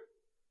hope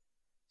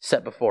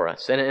set before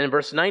us. And in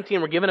verse 19,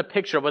 we're given a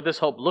picture of what this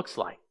hope looks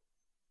like.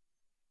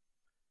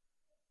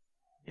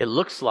 It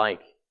looks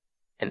like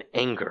an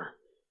anchor.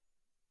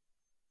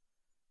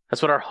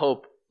 That's what our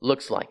hope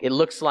looks like. It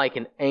looks like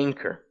an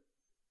anchor.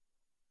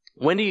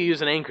 When do you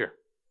use an anchor?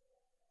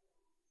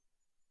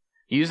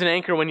 You use an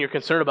anchor when you're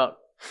concerned about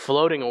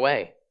floating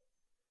away.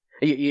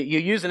 You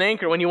use an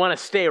anchor when you want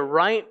to stay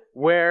right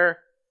where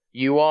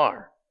you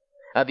are.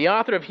 The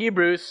author of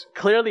Hebrews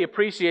clearly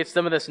appreciates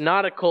some of this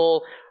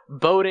nautical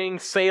boating,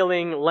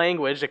 sailing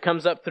language that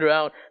comes up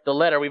throughout the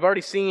letter. We've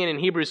already seen in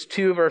Hebrews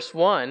 2 verse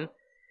 1,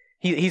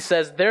 he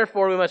says,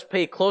 therefore we must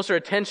pay closer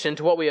attention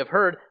to what we have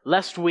heard,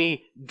 lest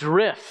we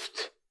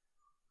drift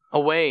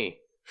away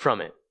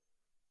from it.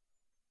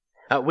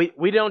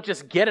 We don't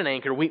just get an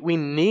anchor, we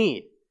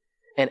need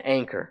an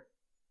anchor.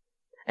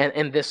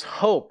 And this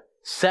hope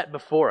set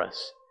before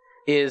us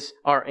is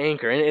our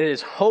anchor. And it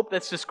is hope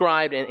that's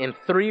described in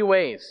three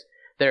ways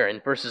there in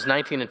verses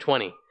 19 and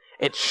 20.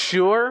 It's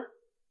sure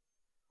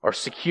or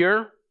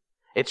secure.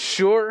 It's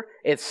sure,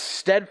 it's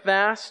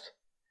steadfast.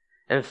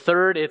 And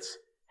third, it's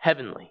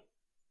heavenly.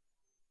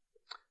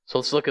 So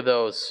let's look at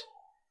those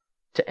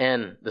to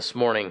end this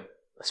morning,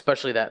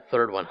 especially that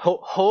third one.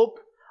 Hope,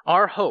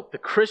 our hope, the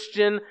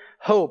Christian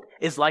hope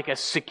is like a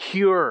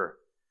secure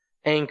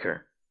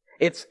anchor.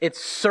 It's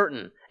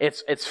certain.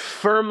 It's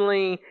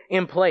firmly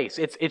in place.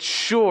 It's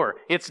sure.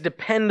 It's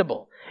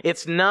dependable.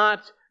 It's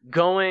not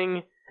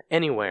going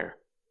anywhere.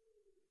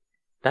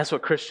 That's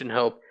what Christian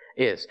hope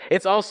is.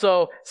 It's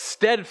also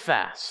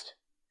steadfast.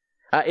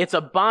 It's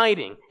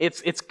abiding.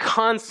 It's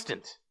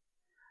constant.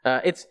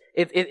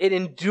 It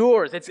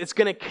endures. It's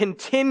going to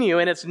continue,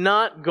 and it's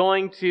not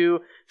going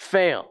to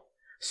fail.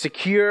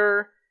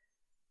 Secure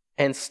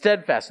and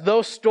steadfast.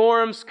 Though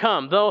storms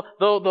come, though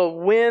the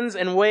winds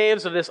and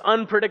waves of this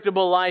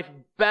unpredictable life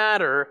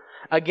batter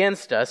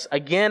against us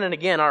again and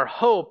again, our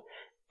hope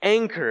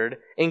anchored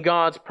in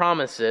God's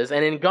promises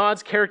and in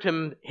God's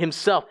character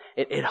Himself,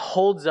 it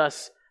holds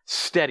us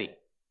steady.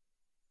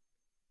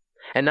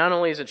 And not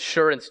only is it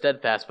sure and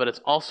steadfast, but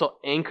it's also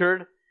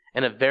anchored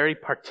in a very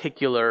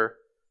particular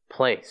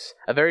place,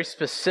 a very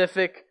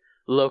specific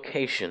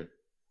location.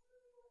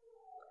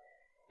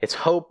 It's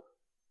hope.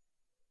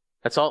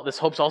 This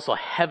hope's also a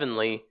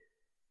heavenly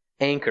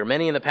anchor.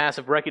 Many in the past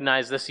have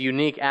recognized this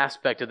unique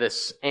aspect of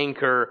this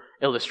anchor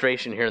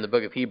illustration here in the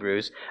book of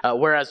Hebrews.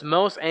 Whereas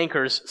most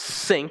anchors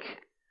sink,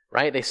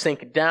 right? They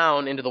sink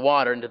down into the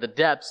water, into the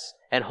depths,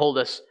 and hold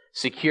us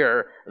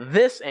secure.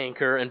 This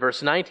anchor in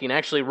verse 19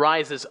 actually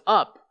rises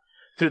up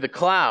through the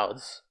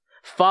clouds,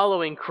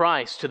 following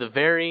Christ to the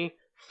very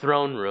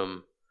throne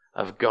room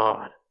of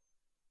God.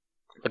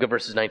 Look at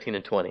verses 19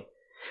 and 20.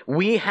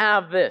 We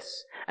have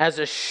this as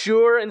a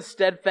sure and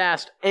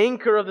steadfast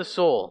anchor of the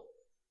soul,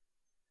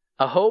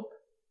 a hope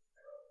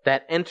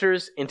that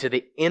enters into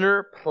the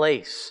inner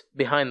place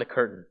behind the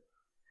curtain,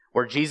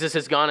 where Jesus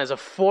has gone as a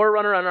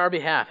forerunner on our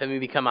behalf, and we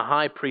become a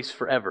high priest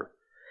forever,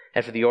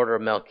 after the order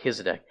of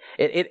Melchizedek.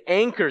 It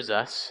anchors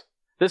us,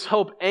 this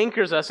hope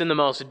anchors us in the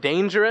most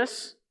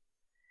dangerous,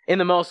 in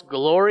the most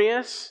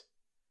glorious,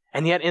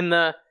 and yet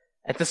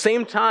at the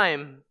same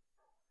time,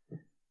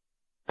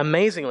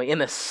 amazingly, in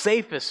the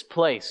safest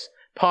place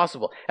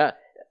possible.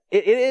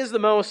 It is the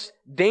most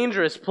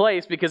dangerous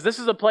place because this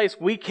is a place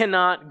we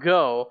cannot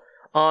go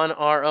on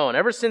our own.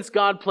 Ever since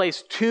God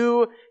placed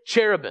two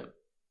cherubim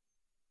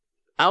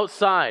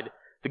outside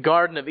the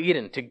Garden of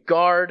Eden to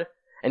guard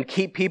and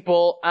keep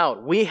people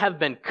out, we have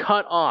been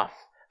cut off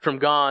from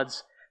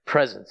God's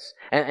presence.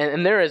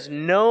 And there is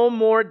no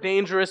more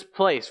dangerous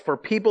place for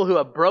people who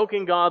have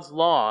broken God's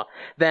law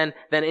than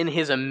in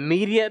His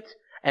immediate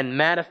and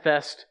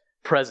manifest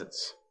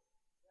presence.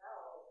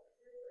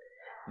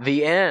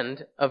 The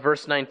end of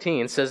verse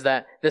 19 says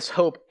that this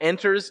hope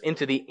enters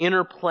into the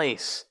inner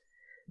place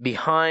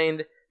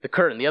behind the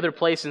curtain. The other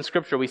place in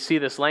Scripture we see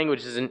this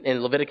language is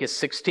in Leviticus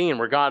 16,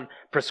 where God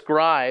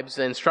prescribes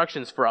the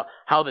instructions for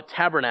how the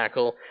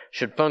tabernacle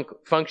should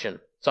function.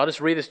 So I'll just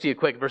read this to you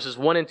quick. Verses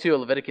 1 and 2 of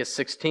Leviticus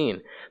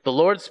 16. The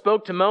Lord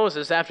spoke to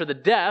Moses after the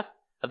death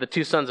of the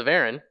two sons of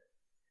Aaron,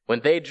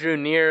 when they drew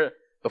near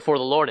before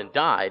the Lord and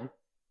died.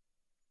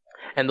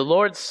 And the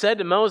Lord said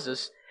to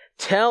Moses,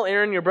 "Tell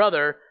Aaron your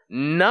brother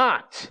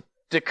not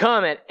to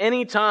come at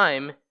any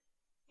time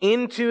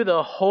into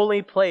the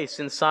holy place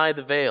inside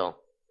the veil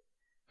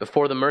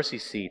before the mercy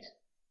seat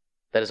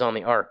that is on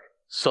the ark,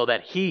 so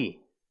that he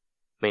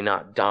may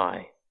not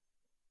die."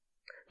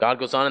 God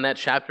goes on in that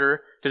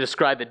chapter to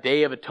describe the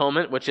Day of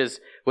Atonement, which is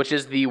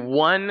the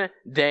one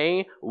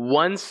day,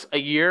 once a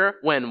year,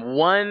 when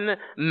one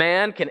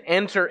man can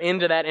enter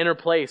into that inner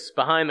place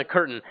behind the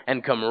curtain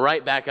and come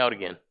right back out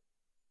again.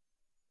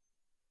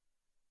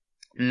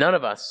 None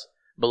of us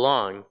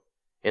belong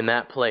in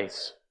that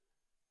place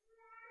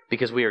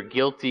because we are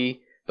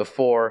guilty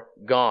before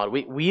God.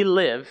 We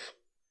live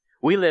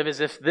as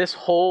if this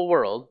whole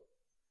world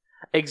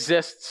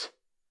exists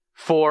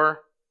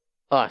for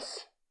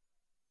us,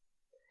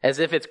 as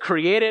if it's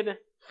created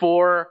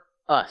for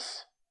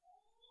us.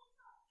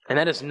 And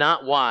that is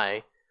not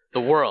why the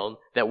world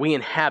that we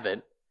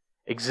inhabit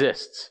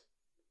exists.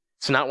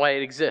 It's not why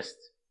it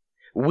exists.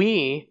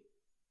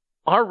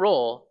 Our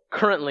role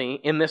currently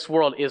in this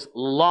world is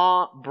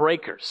law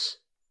breakers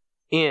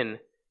in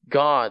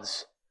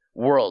God's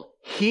world.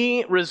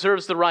 He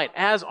reserves the right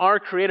as our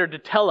Creator to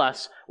tell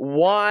us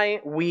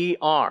why we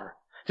are,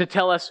 to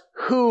tell us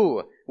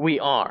who we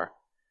are,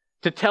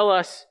 to tell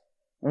us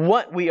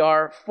what we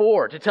are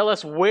for, to tell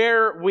us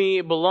where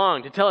we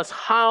belong, to tell us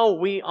how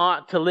we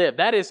ought to live.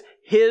 That is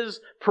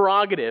His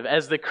prerogative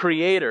as the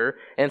creator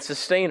and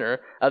sustainer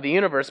of the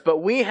universe. But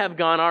we have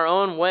gone our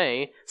own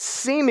way,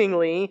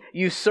 seemingly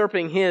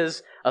usurping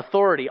His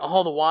authority,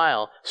 all the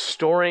while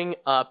storing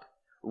up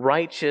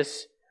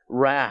righteous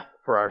wrath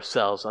for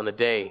ourselves on the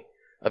day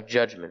of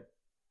judgment.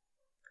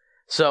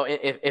 So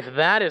if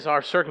that is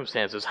our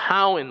circumstances,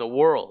 how in the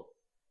world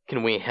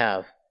can we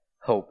have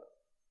hope?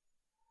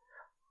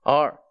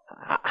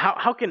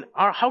 How can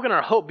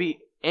our hope be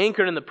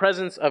anchored in the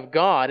presence of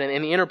God and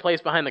in the inner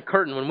place behind the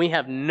curtain when we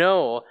have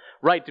no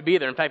right to be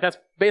there? In fact, that's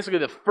basically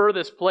the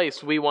furthest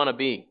place we want to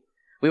be.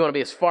 We want to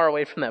be as far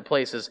away from that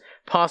place as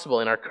possible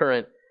in our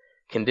current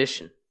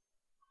condition.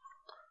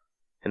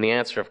 And the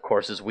answer, of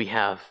course, is we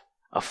have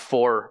a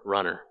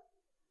forerunner.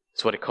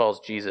 That's what it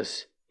calls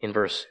Jesus in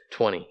verse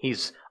 20.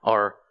 He's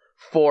our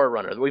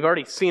forerunner. We've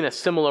already seen a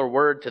similar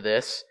word to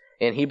this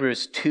in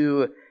Hebrews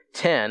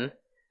 2:10.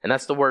 And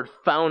that's the word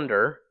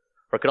founder,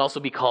 or it could also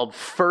be called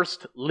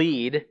first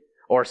lead,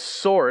 or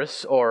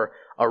source, or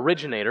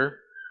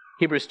originator.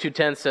 Hebrews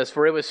 2:10 says,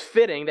 "For it was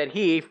fitting that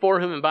He, for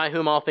whom and by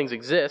whom all things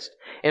exist,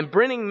 in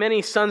bringing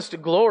many sons to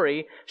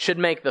glory, should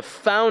make the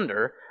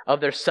founder of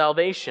their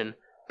salvation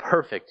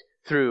perfect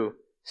through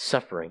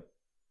suffering."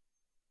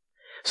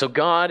 So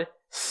God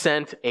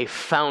sent a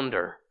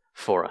founder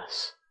for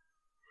us.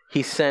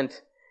 He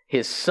sent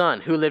His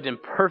Son, who lived in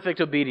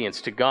perfect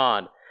obedience to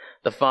God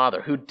the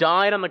Father, who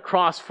died on the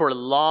cross for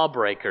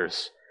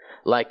lawbreakers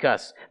like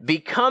us,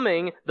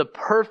 becoming the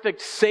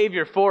perfect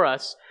Savior for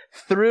us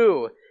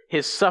through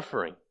His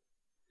suffering,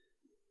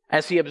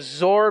 as He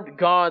absorbed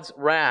God's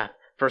wrath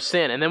for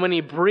sin. And then when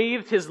He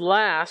breathed His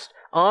last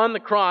on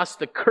the cross,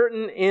 the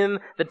curtain in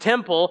the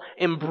temple,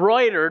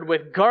 embroidered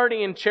with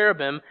guardian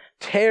cherubim,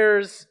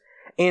 tears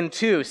in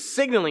two,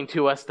 signaling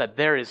to us that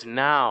there is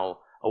now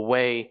a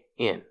way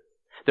in.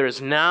 There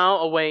is now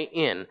a way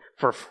in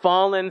for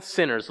fallen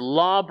sinners,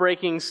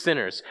 law-breaking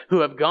sinners who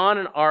have gone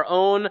in our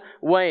own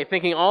way,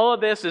 thinking all of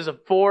this is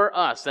for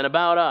us and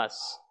about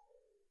us,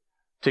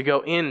 to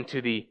go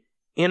into the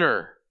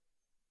inner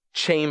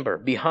chamber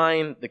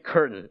behind the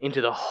curtain, into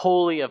the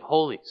Holy of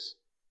Holies,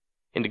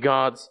 into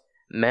God's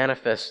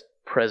manifest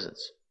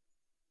presence.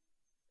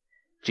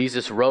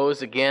 Jesus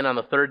rose again on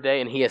the third day,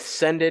 and He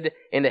ascended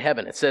into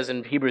heaven. It says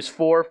in Hebrews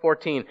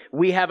 4:14,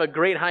 "We have a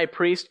great high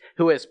priest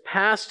who has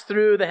passed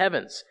through the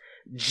heavens,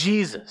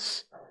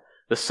 Jesus,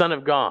 the Son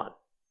of God."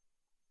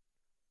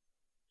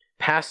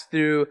 Passed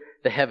through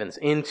the heavens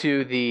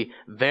into the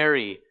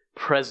very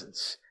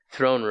presence,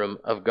 throne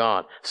room of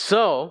God.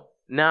 So,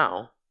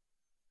 now,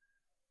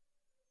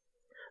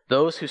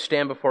 those who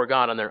stand before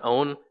God on their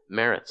own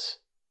merits,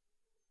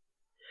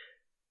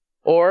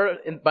 or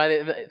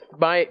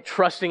by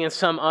trusting in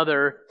some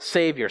other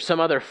Savior, some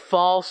other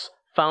false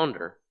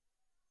founder,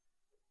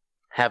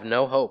 have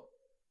no hope.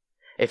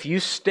 If you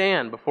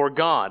stand before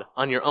God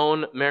on your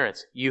own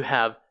merits, you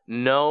have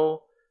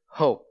no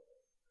hope.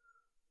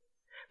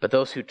 But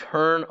those who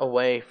turn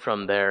away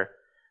from their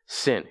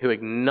sin, who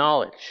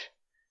acknowledge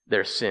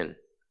their sin,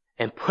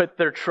 and put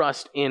their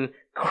trust in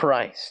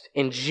Christ,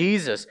 in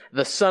Jesus,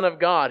 the Son of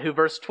God, who,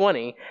 verse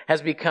 20,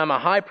 has become a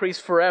high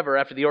priest forever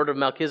after the order of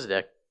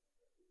Melchizedek,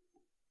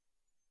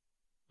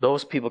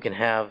 those people can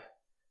have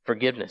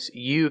forgiveness.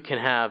 You can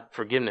have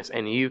forgiveness,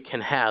 and you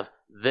can have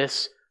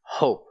this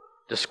hope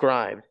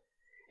described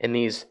in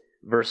these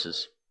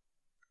verses.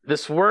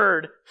 This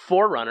word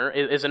forerunner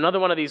is another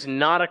one of these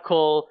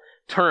nautical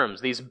terms,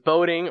 these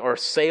boating or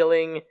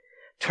sailing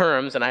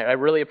terms, and I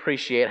really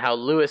appreciate how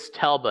Lewis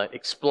Talbot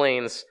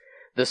explains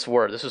this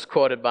word. This was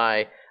quoted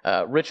by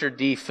Richard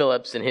D.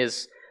 Phillips in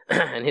his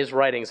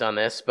writings on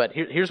this, but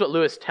here's what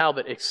Lewis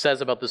Talbot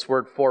says about this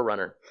word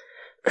forerunner.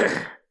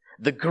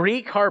 The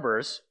Greek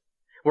harbors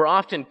were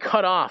often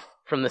cut off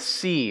from the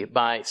sea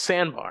by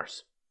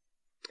sandbars,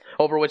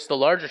 over which the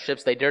larger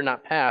ships they dared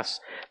not pass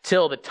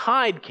till the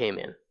tide came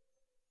in.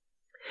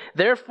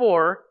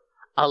 Therefore,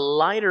 a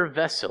lighter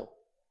vessel,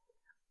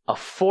 a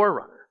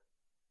forerunner,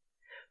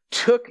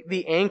 took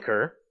the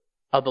anchor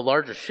of the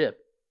larger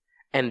ship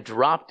and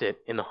dropped it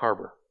in the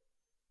harbor.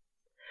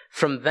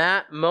 From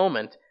that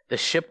moment, the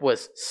ship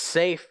was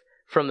safe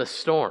from the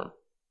storm,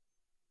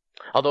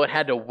 although it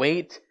had to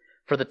wait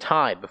for the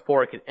tide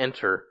before it could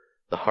enter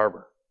the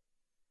harbor.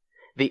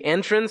 The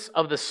entrance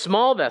of the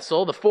small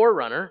vessel, the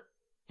forerunner,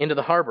 into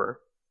the harbor,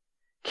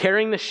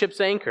 carrying the ship's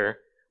anchor,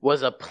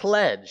 was a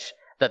pledge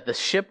that the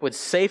ship would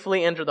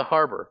safely enter the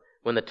harbor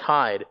when the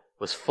tide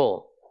was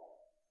full.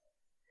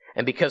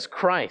 And because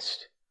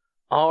Christ,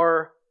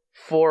 our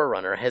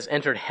forerunner, has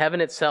entered heaven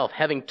itself,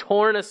 having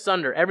torn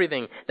asunder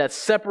everything that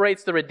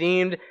separates the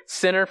redeemed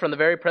sinner from the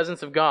very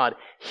presence of God,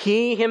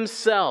 he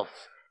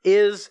himself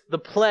is the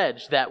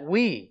pledge that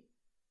we,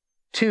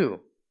 too,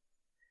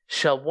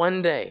 shall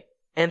one day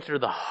enter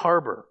the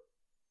harbor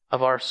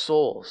of our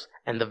souls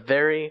and the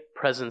very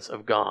presence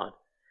of God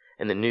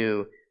in the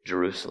New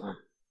Jerusalem.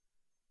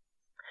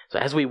 So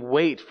as we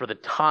wait for the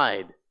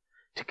tide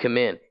to come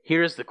in,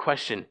 here's the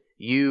question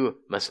you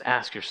must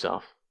ask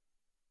yourself.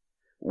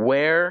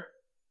 Where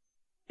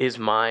is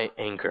my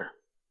anchor?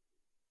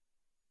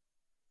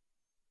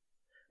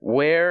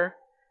 Where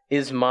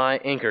is my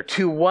anchor?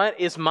 To what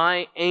is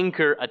my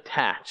anchor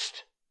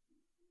attached?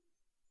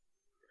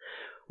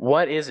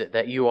 What is it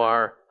that you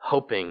are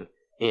hoping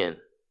in?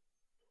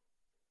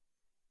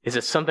 Is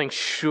it something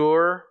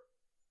sure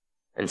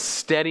and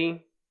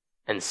steady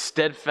and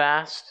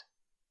steadfast?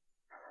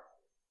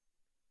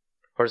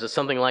 Or is it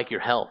something like your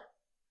health?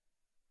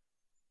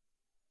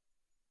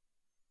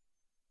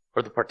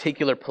 Or the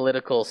particular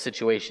political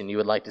situation you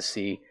would like to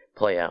see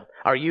play out?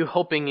 Are you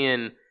hoping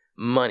in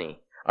money?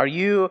 Are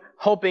you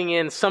hoping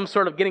in some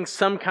sort of getting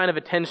some kind of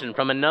attention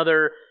from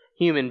another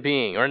human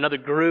being or another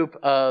group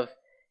of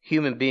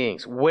human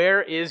beings?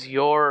 Where is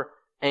your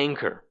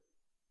anchor?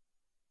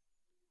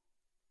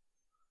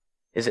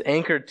 Is it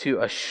anchored to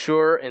a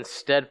sure and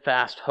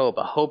steadfast hope,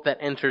 a hope that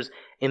enters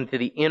into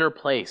the inner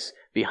place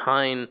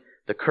behind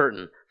the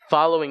curtain,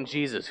 following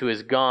Jesus who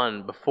has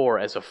gone before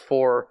as a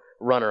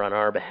forerunner on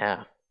our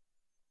behalf?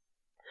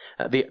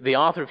 The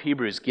author of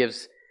Hebrews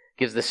gives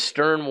this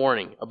stern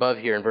warning above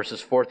here in verses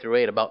 4 through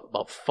 8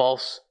 about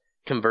false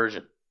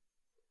conversion.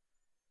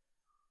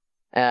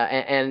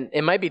 And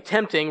it might be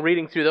tempting,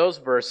 reading through those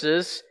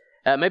verses,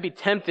 it might be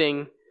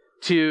tempting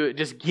to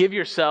just give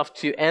yourself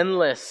to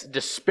endless,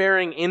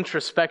 despairing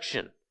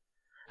introspection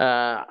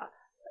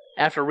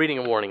after reading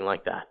a warning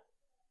like that.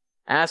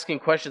 Asking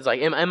questions like,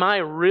 am I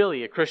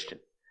really a Christian?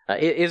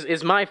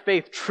 Is my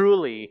faith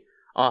truly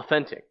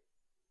authentic?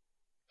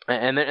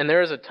 And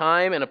there is a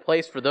time and a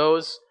place for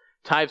those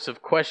types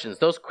of questions.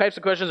 Those types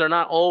of questions are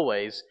not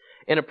always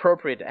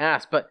inappropriate to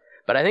ask, but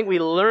I think we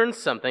learn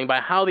something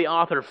by how the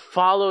author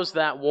follows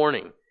that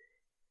warning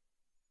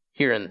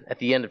here at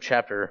the end of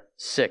chapter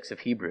 6 of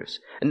Hebrews.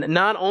 And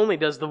not only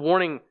does the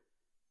warning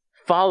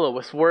follow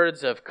with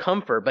words of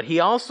comfort, but he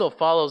also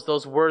follows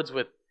those words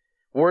with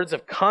words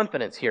of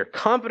confidence here.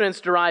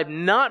 Confidence derived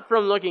not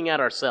from looking at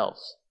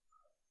ourselves,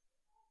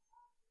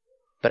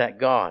 but at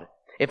God.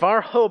 If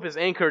our hope is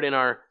anchored in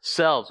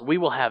ourselves, we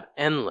will have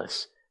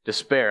endless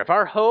despair. If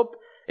our hope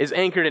is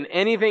anchored in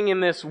anything in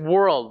this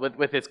world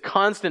with its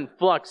constant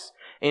flux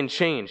and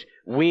change,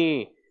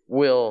 we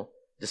will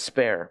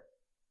despair.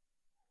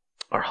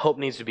 Our hope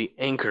needs to be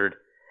anchored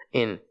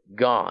in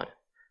God.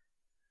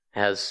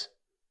 As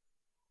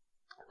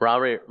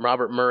Robert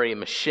Murray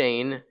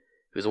M'Cheyne,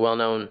 who's a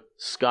well-known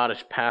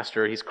Scottish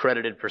pastor, he's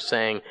credited for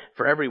saying,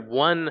 "For every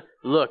one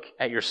look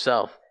at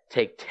yourself,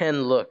 take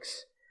 10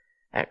 looks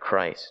at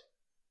Christ."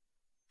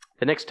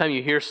 The next time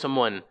you hear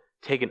someone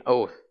take an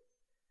oath,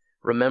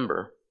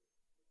 remember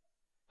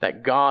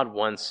that God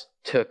once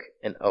took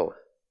an oath.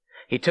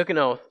 He took an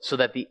oath so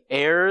that the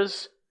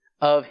heirs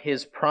of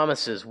his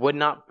promises would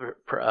not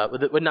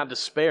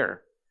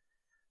despair,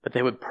 but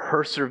they would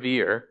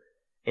persevere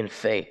in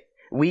faith.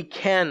 We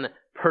can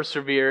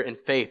persevere in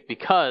faith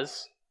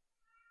because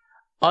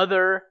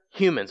other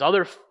humans,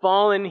 other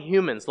fallen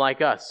humans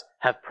like us,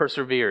 have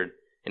persevered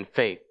in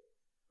faith,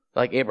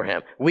 like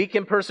Abraham. We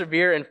can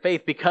persevere in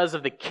faith because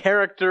of the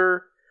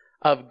character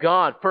of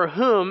God, for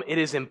whom it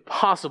is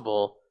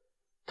impossible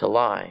to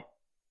lie.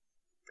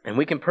 And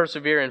we can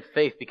persevere in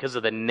faith because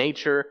of the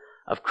nature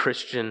of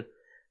Christian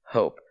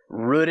hope,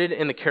 rooted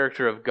in the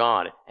character of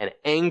God, an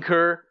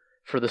anchor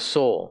for the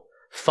soul,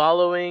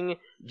 following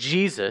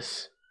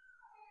Jesus,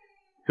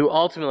 who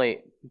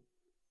ultimately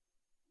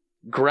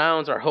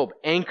grounds our hope,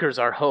 anchors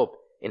our hope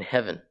in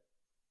heaven,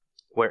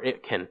 where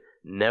it can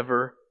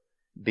never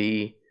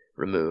be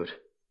removed.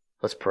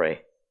 Let's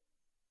pray.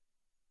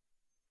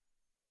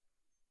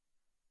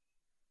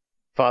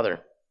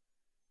 Father,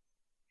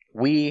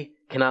 we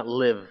cannot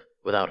live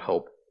without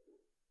hope.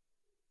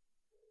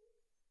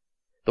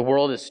 The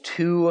world is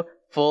too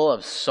full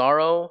of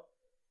sorrow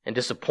and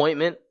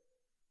disappointment.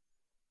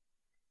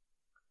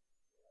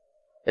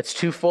 It's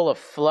too full of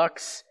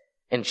flux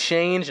and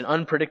change and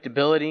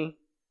unpredictability.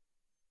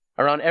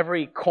 Around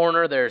every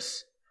corner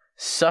there's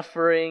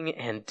suffering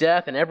and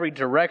death. In every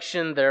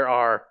direction there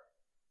are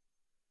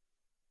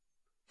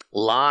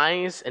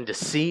lies and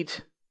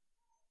deceit.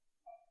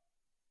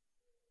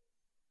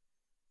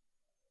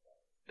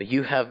 But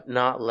you have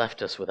not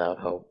left us without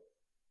hope.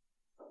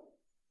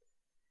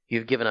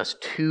 You've given us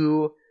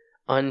two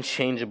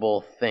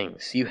unchangeable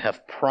things. You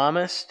have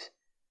promised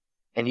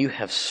and you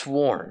have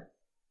sworn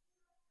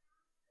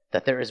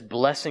that there is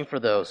blessing for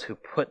those who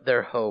put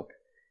their hope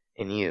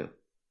in you.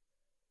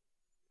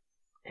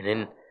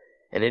 And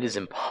it is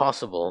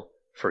impossible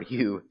for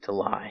you to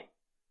lie.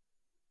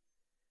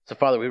 So,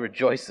 Father, we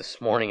rejoice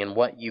this morning in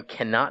what you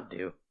cannot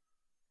do.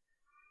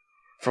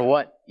 For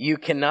what you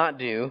cannot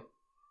do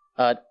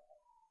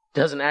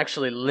doesn't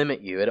actually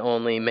limit you. It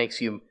only makes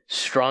you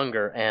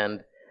stronger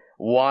and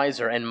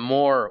wiser and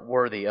more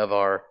worthy of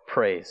our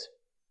praise.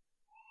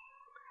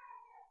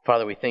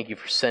 Father, we thank you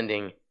for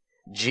sending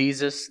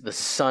Jesus, the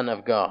Son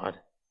of God,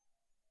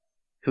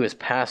 who has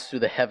passed through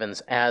the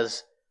heavens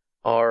as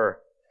our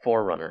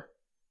forerunner.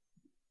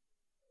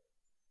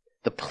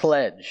 The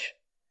pledge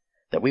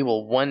that we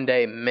will one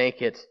day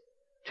make it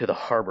to the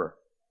harbor,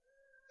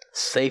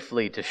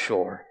 safely to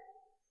shore,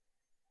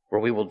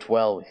 where we will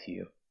dwell with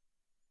you.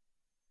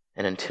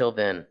 And until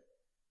then,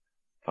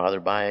 Father,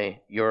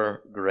 by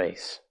your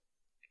grace,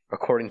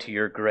 according to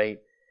your great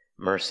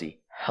mercy,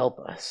 help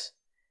us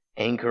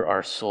anchor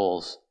our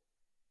souls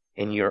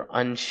in your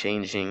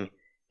unchanging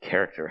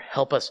character.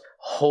 Help us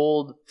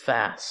hold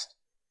fast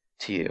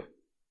to you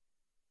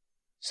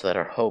so that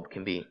our hope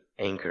can be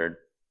anchored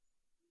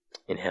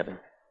in heaven.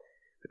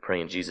 We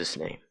pray in Jesus'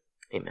 name.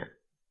 Amen.